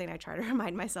this is something I try to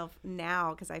remind myself now,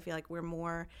 because I feel like we're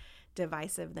more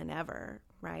divisive than ever,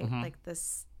 right? Like the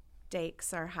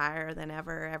stakes are higher than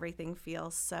ever. Everything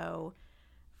feels so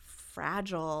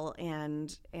fragile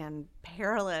and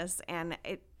perilous. And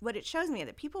what it shows me is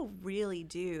that people really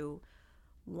do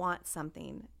want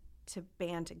something to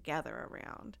band together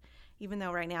around, even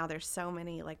though right now there's so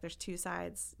many, like there's two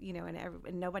sides, you know,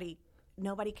 and nobody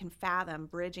can fathom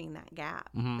bridging that gap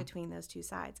between those two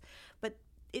sides. But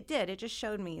it just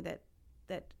showed me that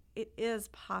it is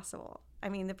possible. I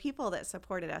mean, the people that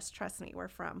supported us, trust me, were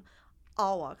from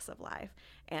all walks of life,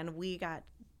 and we got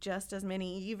just as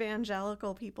many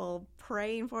evangelical people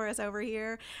praying for us over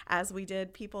here as we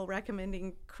did people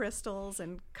recommending crystals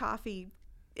and coffee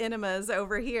enemas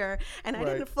over here, and I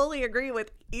didn't fully agree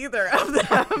with either of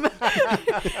them.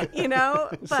 You know,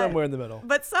 somewhere in the middle.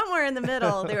 But somewhere in the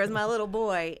middle, there was my little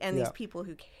boy and these people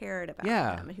who cared about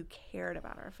him and who cared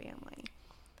about our family.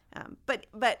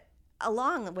 But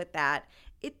along with that,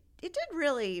 it did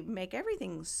really make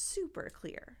everything super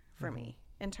clear for me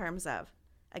in terms of,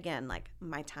 again, like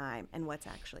my time and what's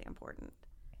actually important.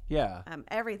 Yeah.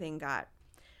 Everything got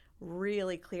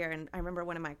really clear, and I remember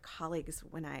one of my colleagues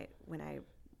when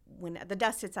the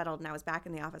dust had settled and I was back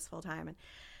in the office full time, and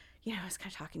you know, I was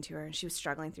kind of talking to her and she was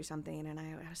struggling through something, and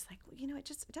I was like, well, you know, it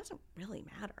doesn't really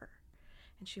matter.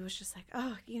 And she was just like,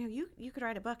 oh, you know, you could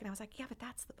write a book. And I was like, yeah, but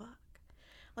that's the book.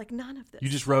 Like, none of this. You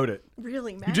just wrote it.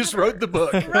 Really matters. You just wrote the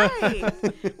book. Right.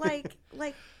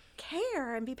 like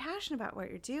care and be passionate about what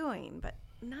you're doing, but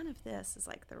none of this is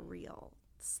like the real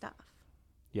stuff.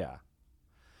 Yeah.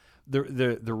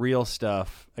 The real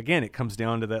stuff, again, it comes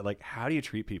down to that, like, how do you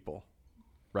treat people,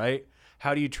 right?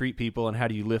 How do you treat people, and how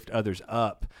do you lift others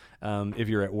up? If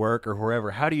you're at work or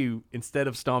wherever, how do you, instead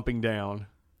of stomping down,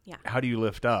 how do you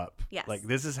lift up? Yes. Like,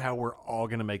 this is how we're all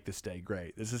going to make this day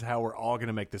great. This is how we're all going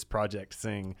to make this project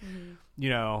sing. You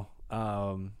know,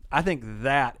 I think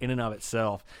that in and of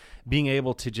itself, being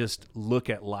able to just look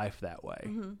at life that way,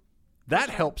 that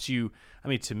helps you. I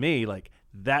mean, to me, like,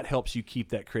 that helps you keep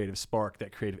that creative spark,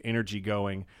 that creative energy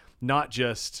going, not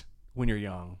just when you're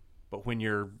young, but when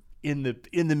you're in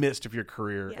the midst of your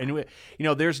career. And, you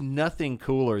know, there's nothing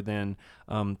cooler than,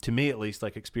 to me at least,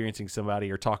 like experiencing somebody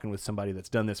or talking with somebody that's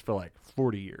done this for like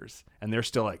 40 years, and they're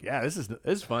still like, yeah, this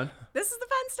is fun. This is the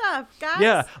fun stuff, guys.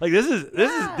 Yeah, like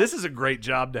this is a great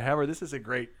job to have, or this is a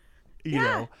great, you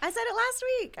know. I said it last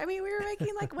week. I mean, we were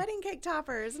making like wedding cake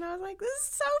toppers, and I was like, this is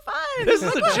so fun. This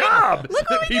is a job. Look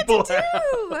what that we people get to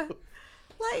do. have.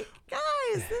 Like,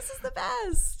 guys, this is the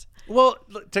best. Well,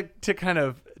 to kind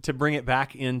of to bring it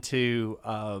back into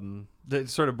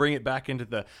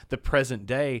the present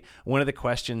day, one of the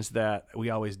questions that we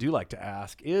always do like to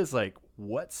ask is like,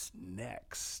 what's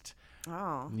next?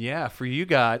 Oh. Yeah, for you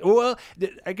guys. Well,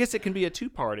 I guess it can be a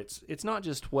two-part. It's not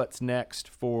just what's next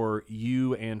for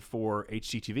you and for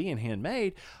HGTV and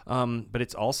Handmade, but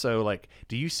it's also like,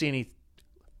 do you see any?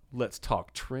 Let's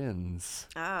talk trends.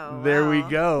 Oh, there we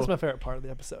go. That's my favorite part of the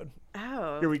episode.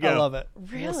 Oh, here we go. I love it.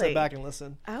 Really? We'll sit back and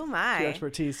listen. Oh my. To your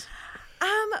expertise.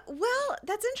 Well,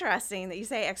 that's interesting that you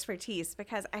say expertise,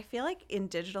 because I feel like in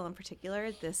digital in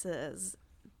particular, this is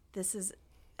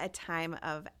a time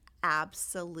of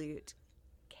absolute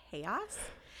chaos.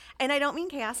 And I don't mean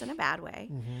chaos in a bad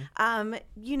way.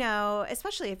 You know,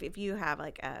 especially if you have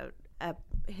like a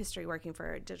history working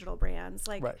for digital brands,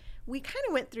 like we kind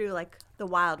of went through like the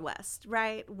Wild West,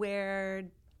 right? Where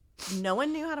no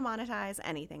one knew how to monetize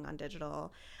anything on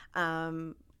digital.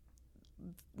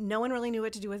 No one really knew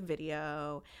what to do with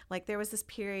video. Like, there was this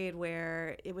period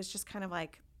where it was just kind of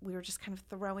like we were just kind of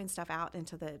throwing stuff out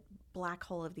into the black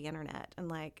hole of the internet and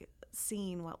like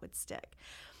seeing what would stick.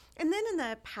 And then in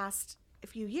the past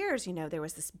few years, you know, there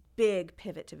was this big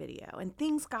pivot to video, and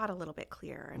things got a little bit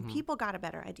clearer, and people got a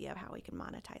better idea of how we can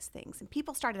monetize things, and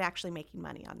people started actually making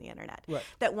money on the internet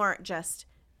that weren't just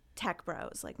tech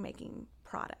bros like making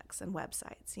products and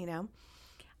websites, you know.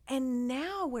 And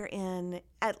now we're in,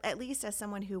 at least as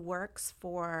someone who works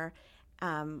for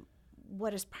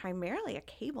what is primarily a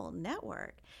cable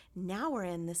network, now we're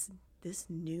in this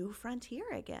new frontier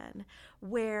again,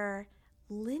 where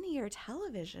linear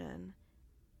television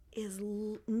is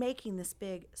making this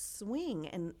big swing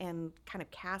and kind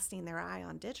of casting their eye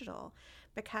on digital,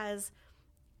 because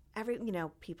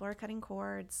people are cutting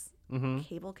cords,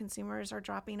 cable consumers are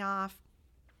dropping off.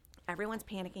 Everyone's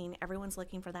panicking. Everyone's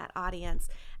looking for that audience.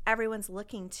 Everyone's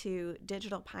looking to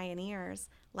digital pioneers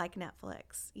like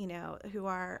Netflix, you know, who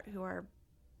are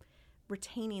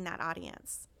retaining that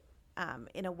audience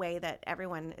in a way that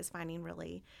everyone is finding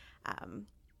really,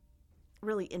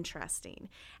 really interesting.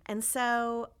 And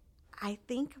so I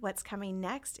think what's coming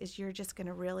next is you're just going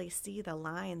to really see the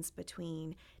lines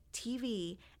between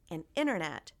TV and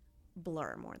internet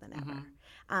blur more than ever.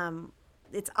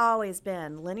 it's always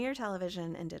been linear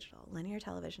television and digital, linear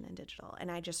television and digital.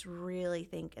 And I just really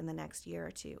think in the next year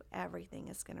or two, everything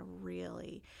is going to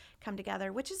really come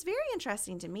together, which is very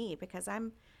interesting to me because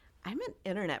I'm an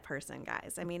internet person,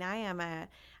 guys. I mean, I am a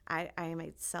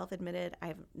self-admitted,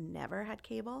 I've never had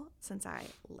cable since I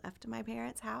left my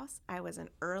parents' house. I was an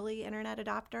early internet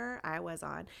adopter. I was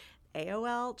on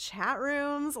AOL chat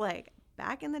rooms, like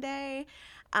back in the day.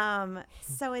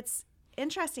 So it's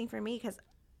interesting for me because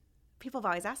people have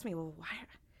always asked me, well, why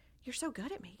you're so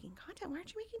good at making content? Why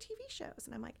aren't you making TV shows?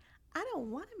 And I'm like, I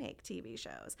don't want to make TV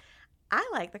shows. I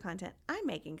like the content I'm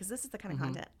making because this is the kind of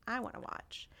content I want to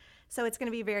watch. So it's going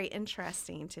to be very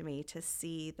interesting to me to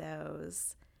see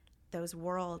those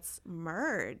worlds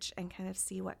merge and kind of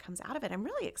see what comes out of it. I'm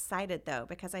really excited though,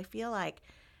 because I feel like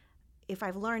if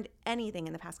I've learned anything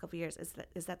in the past couple of years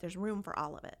is that there's room for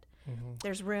all of it.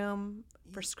 There's room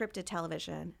for scripted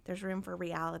television. There's room for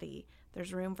reality.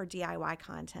 There's room for DIY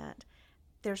content.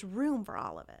 There's room for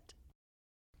all of it.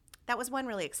 That was one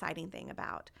really exciting thing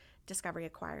about Discovery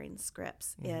acquiring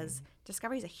Scripps is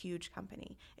Discovery is a huge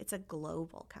company. It's a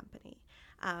global company.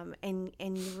 And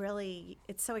you really,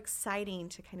 it's so exciting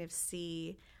to kind of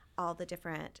see all the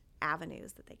different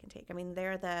avenues that they can take. I mean,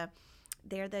 they're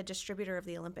the distributor of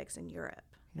the Olympics in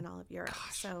Europe, in all of Europe.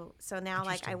 Gosh. So now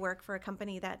like I work for a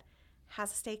company that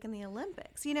has a stake in the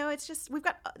Olympics. You know, it's just,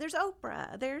 there's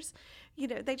Oprah, there's, you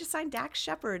know, they just signed Dax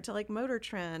Shepard to like Motor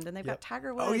Trend, and they've got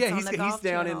Tiger Woods. Oh yeah, on the he's Golf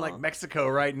down Channel. in like Mexico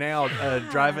right now,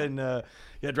 driving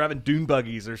dune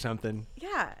buggies or something.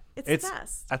 Yeah, it's the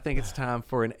best. I think it's time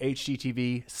for an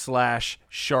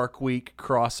HGTV/Shark Week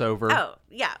crossover. Oh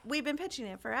yeah, we've been pitching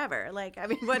it forever. Like, I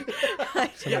mean, what? I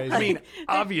mean,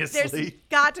 obviously, there's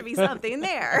got to be something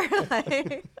there.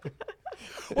 Like,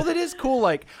 well, that is cool.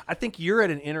 Like, I think you're at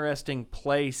an interesting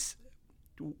place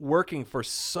working for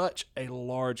such a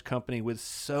large company with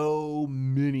so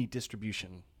many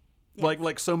distribution,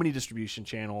 like so many distribution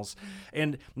channels,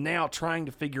 and now trying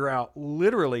to figure out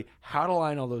literally how to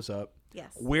line all those up,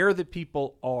 where the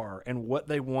people are, and what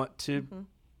they want to,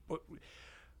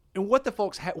 and what the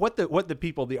folks, what the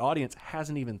people, the audience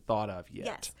hasn't even thought of yet.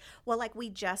 yes. Well, like we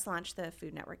just launched the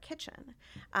Food Network Kitchen,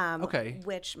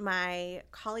 which my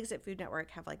colleagues at Food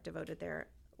Network have like devoted their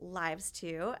lives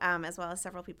to, as well as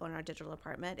several people in our digital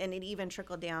department. And it even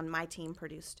trickled down. My team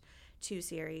produced 2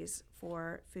 series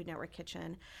for Food Network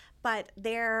Kitchen. But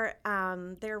they're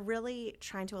really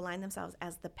trying to align themselves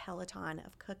as the Peloton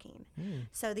of cooking.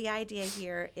 So the idea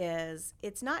here is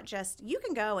it's not just, you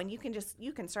can go and you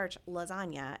can search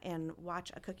lasagna and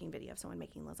watch a cooking video of someone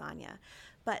making lasagna.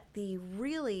 But the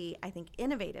really, I think,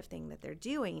 innovative thing that they're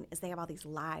doing is they have all these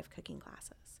live cooking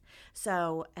classes.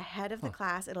 So ahead of the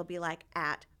class, it'll be like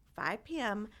at 5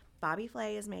 p.m., Bobby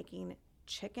Flay is making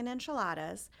chicken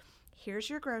enchiladas. Here's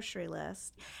your grocery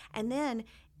list. And then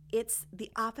it's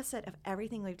the opposite of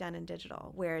everything we've done in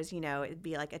digital, whereas, you know, it'd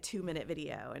be like a 2-minute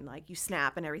video and like you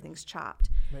snap and everything's chopped.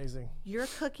 Amazing. You're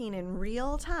cooking in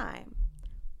real time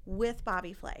with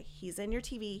Bobby Flay. He's in your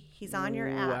TV. He's on your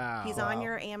app. He's on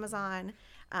your Amazon,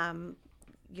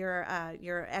 your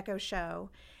Echo Show.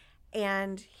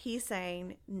 And he's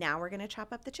saying, now we're going to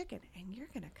chop up the chicken. And you're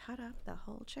going to cut up the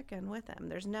whole chicken with him.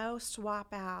 There's no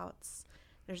swap outs.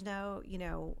 There's no, you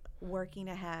know, working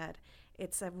ahead.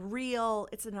 It's an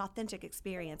authentic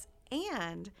experience.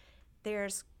 And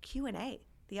there's Q&A.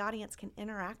 The audience can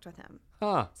interact with him.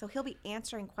 So he'll be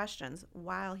answering questions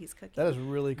while he's cooking. That is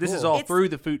really cool. This is all through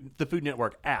the Food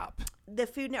Network app. The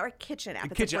Food Network Kitchen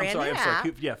app. It's a brand new app.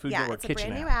 Food Network Kitchen it's a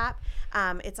brand new app.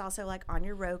 It's also like on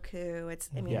your Roku. It's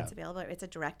available. It's a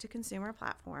direct-to-consumer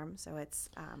platform. So it's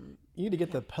you need to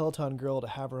get the Peloton girl to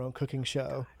have her own cooking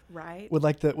show. Right. With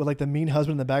like the mean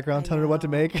husband in the background telling her what to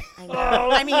make. I know.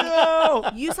 I mean,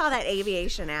 you saw that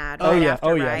aviation ad. Right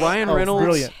after, right? Ryan Reynolds.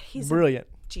 Brilliant. He's brilliant.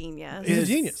 Genius. He's a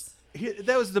genius.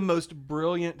 That was the most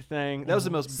brilliant thing. That was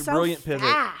the most brilliant pivot.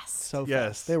 So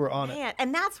Yes. fast. They were on it.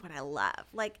 And that's what I love.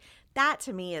 Like, that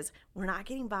to me is, we're not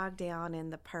getting bogged down in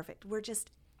the perfect. We're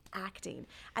just acting.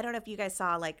 I don't know if you guys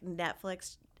saw, like,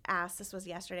 Netflix asked, this was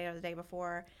yesterday or the day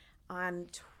before, on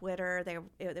Twitter.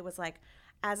 It was like,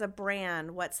 as a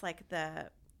brand, what's like the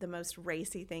most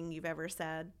racy thing you've ever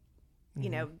said, you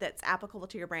know, that's applicable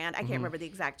to your brand? I can't remember the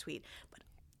exact tweet, but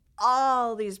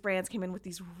all these brands came in with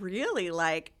these really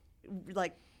like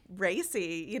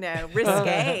racy, you know,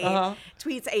 risque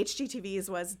tweets. HGTV's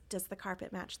was, does the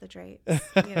carpet match the drapes?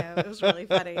 You know, it was really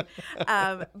funny.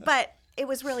 But it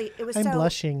was I'm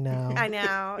blushing now. I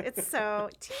know. It's so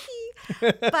tee.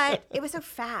 But it was so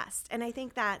fast. And I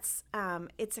think that's,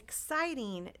 it's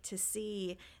exciting to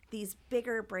see these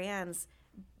bigger brands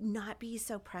not be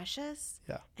so precious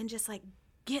and just like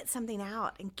get something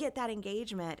out and get that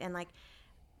engagement and like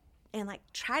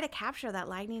try to capture that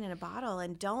lightning in a bottle,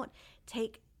 and don't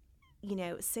take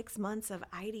 6 months of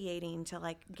ideating to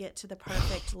like get to the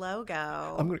perfect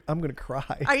logo. I'm gonna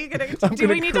cry. Are you gonna? I'm do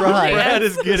gonna we need cry. to Brad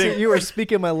dance? is getting. You are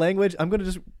speaking my language. I'm gonna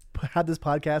just have this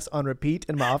podcast on repeat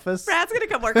in my office. Brad's gonna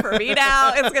come work for me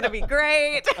now. It's gonna be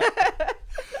great.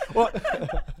 Well,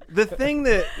 the thing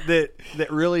that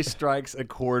really strikes a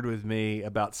chord with me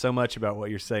about so much about what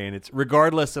you're saying, it's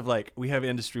regardless of like, we have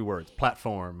industry words,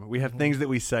 platform, we have things that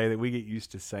we say that we get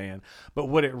used to saying, but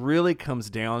what it really comes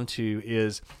down to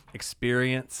is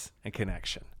experience and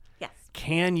connection. Yes.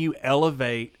 Can you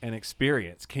elevate an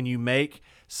experience? Can you make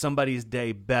somebody's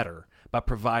day better by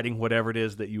providing whatever it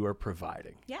is that you are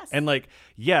providing? Yes. And like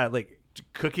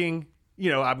cooking,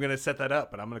 I'm going to set that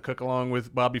up, and I'm going to cook along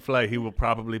with Bobby Flay. He will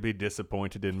probably be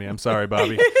disappointed in me. I'm sorry,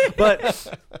 Bobby. but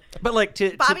like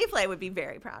Bobby Flay would be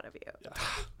very proud of you.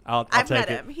 I've I've met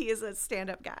him. He is a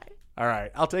stand-up guy. All right,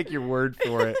 I'll take your word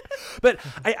for it. But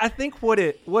I think what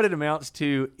it amounts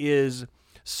to is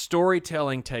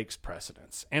storytelling takes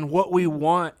precedence. And what we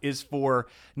want is for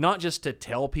not just to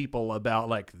tell people about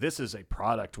like, this is a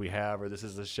product we have, or this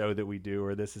is a show that we do,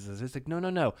 or this is it's like,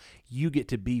 no. You get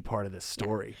to be part of this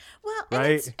story. Well,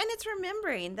 right? and it's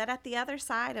remembering that at the other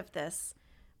side of this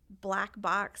black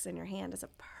box in your hand is a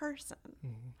person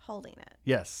holding it.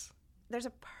 Yes. There's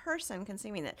a person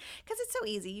consuming it, because it's so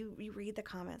easy. You read the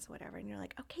comments, whatever, and you're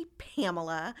like, okay,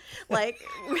 Pamela, like,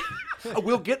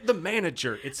 We'll get the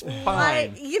manager. It's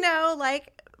fine.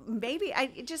 like maybe I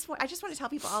just want to tell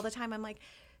people all the time. I'm like,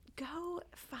 go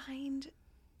find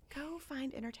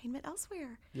entertainment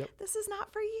elsewhere. Yep. This is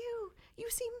not for you. You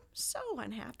seem so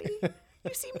unhappy.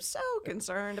 You seem so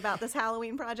concerned about this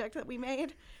Halloween project that we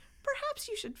made. Perhaps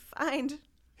you should find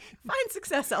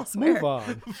success elsewhere. Move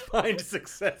on. Find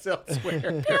success elsewhere.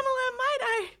 Pamela,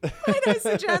 might I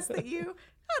suggest that you,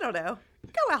 I don't know,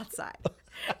 go outside.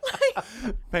 Like,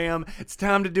 Pam, it's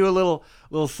time to do a little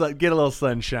get a little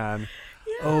sunshine.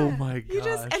 yeah, Oh my You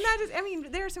gosh. and that is, I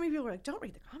mean, there are so many people who are like, don't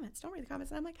read the comments.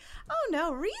 And I'm like, oh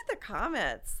no, read the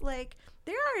comments. Like,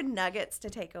 there are nuggets to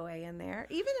take away in there,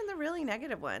 even in the really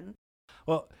negative one.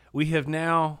 Well, we have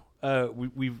now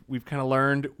we've kind of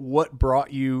learned what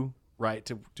brought you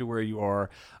right to where you are.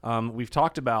 We've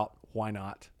talked about why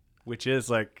not, which is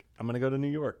like, I'm going to go to New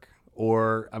York,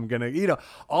 or I'm going to,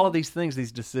 all of these things,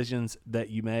 these decisions that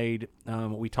you made.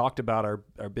 We talked about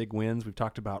our big wins. We've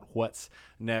talked about what's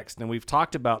next, and we've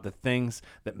talked about the things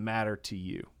that matter to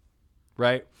you.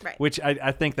 Right? Which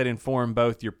I think that inform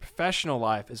both your professional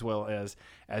life as well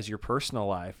as your personal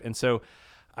life. And so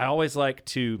I always like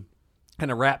to kind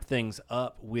of wrap things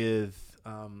up with,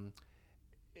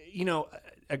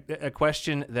 a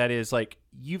question that is like,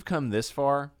 you've come this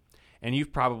far, and you've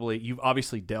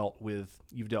obviously dealt with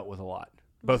a lot,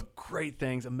 both great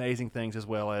things, amazing things, as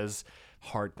well as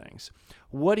hard things.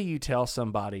 What do you tell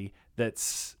somebody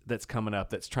that's coming up,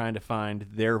 that's trying to find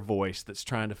their voice, that's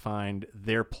trying to find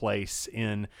their place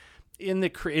in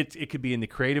the it could be in the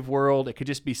creative world, it could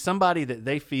just be somebody that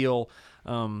they feel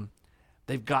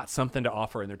they've got something to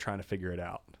offer and they're trying to figure it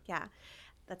out? Yeah,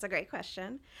 that's a great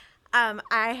question.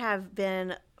 I have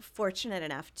been fortunate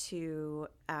enough to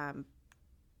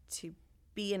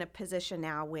be in a position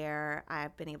now where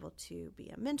I've been able to be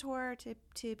a mentor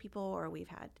to people, or we've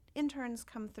had interns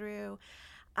come through.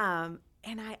 And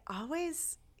I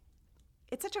always,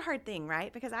 it's such a hard thing,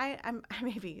 right? Because I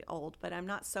may be old, but I'm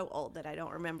not so old that I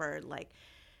don't remember like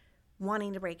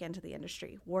wanting to break into the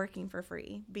industry, working for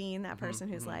free, being that person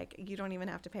who's like, you don't even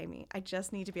have to pay me. I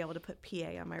just need to be able to put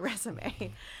PA on my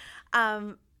resume.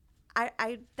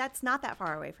 I that's not that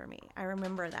far away for me. I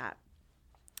remember that.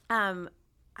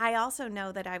 I also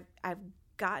know that I've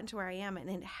gotten to where I am, and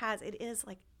it is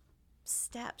like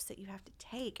steps that you have to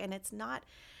take, and it's not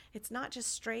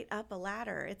just straight up a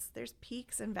ladder. There's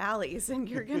peaks and valleys, and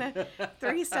you're gonna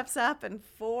 3 steps up and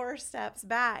 4 steps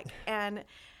back. And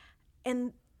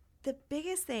the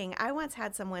biggest thing, I once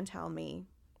had someone tell me,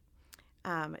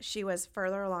 she was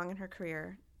further along in her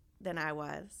career than I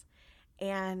was,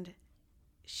 and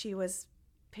she was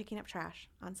picking up trash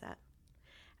on set.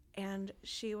 And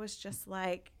she was just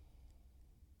like,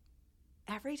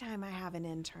 every time I have an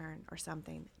intern or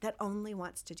something that only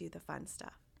wants to do the fun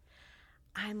stuff,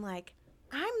 I'm like,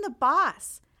 I'm the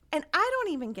boss, and I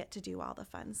don't even get to do all the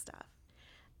fun stuff.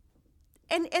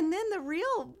 And then the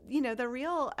real,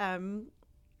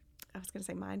 I was going to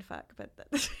say mind fuck, but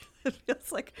it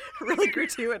feels like a really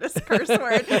gratuitous curse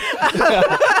word.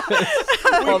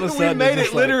 All of a sudden, we made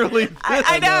it literally.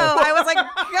 I know. I was like,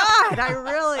 God, I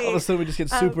really. All of a sudden, we just get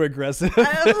super aggressive.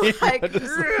 I'm like, but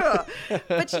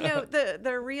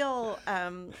the real,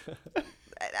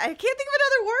 I can't think of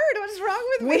another word. What is wrong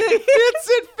with me? When it fits,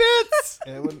 it fits.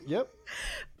 And it would, yep.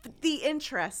 The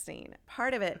interesting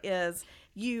part of it is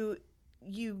you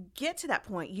get to that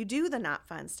point, you do the not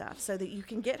fun stuff so that you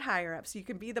can get higher up, so you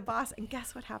can be the boss. And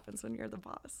guess what happens when you're the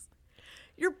boss?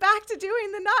 You're back to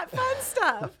doing the not fun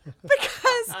stuff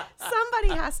because somebody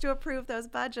has to approve those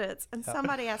budgets, and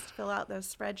somebody has to fill out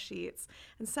those spreadsheets,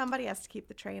 and somebody has to keep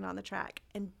the train on the track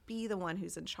and be the one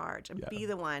who's in charge and be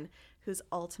the one who's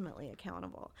ultimately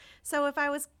accountable. So if I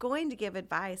was going to give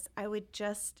advice, I would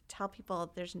just tell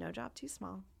people there's no job too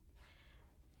small,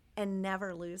 and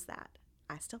never lose that.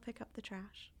 I still pick up the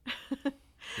trash.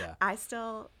 Yeah. I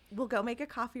still will go make a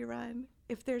coffee run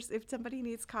if somebody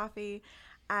needs coffee.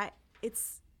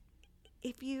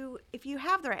 If you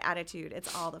have the right attitude,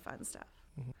 it's all the fun stuff.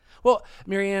 Well,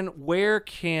 Marianne, where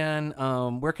can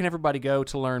everybody go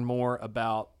to learn more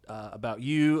about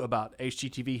you, about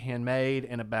HGTV Handmade,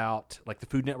 and about like the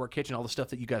Food Network Kitchen, all the stuff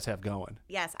that you guys have going?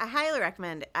 Yes, I highly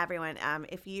recommend everyone,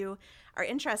 if you are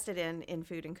interested in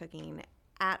food and cooking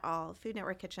at all, Food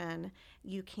Network Kitchen,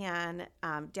 you can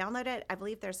download it. I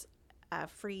believe there's a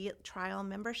free trial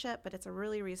membership, but it's a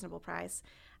really reasonable price.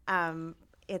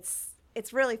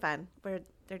 It's really fun.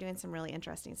 They're doing some really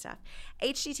interesting stuff.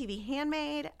 HGTV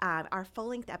Handmade, our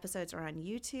full-length episodes are on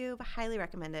YouTube. Highly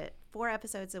recommend it. 4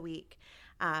 episodes a week.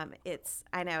 I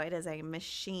know it is a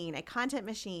machine, a content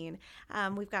machine.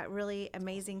 We've got really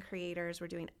amazing creators. We're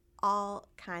doing all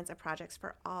kinds of projects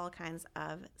for all kinds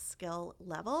of skill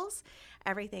levels,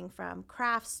 everything from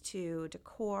crafts to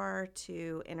decor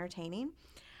to entertaining.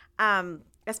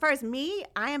 As far as me,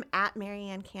 I am at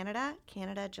Marianne Canada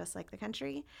just like the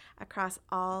country, across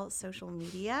all social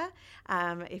media.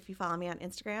 If you follow me on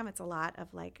Instagram, it's a lot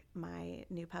of like my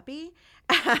new puppy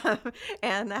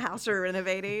and the house we're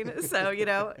renovating. So,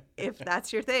 if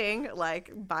that's your thing,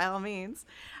 like by all means,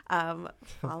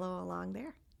 follow along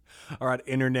there. All right,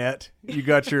 internet, you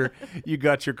got your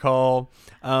call.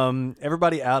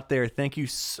 Everybody out there, thank you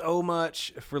so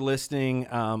much for listening.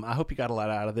 I hope you got a lot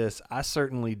out of this. I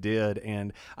certainly did,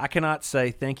 and I cannot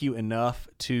say thank you enough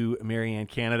to Marianne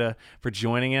Canada for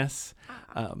joining us.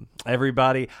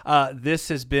 Everybody, this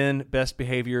has been Best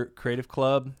Behavior Creative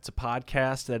Club. It's a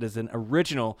podcast that is an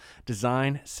original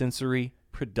Design Sensory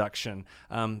production.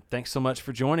 Thanks so much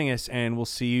for joining us, and we'll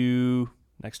see you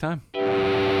next time.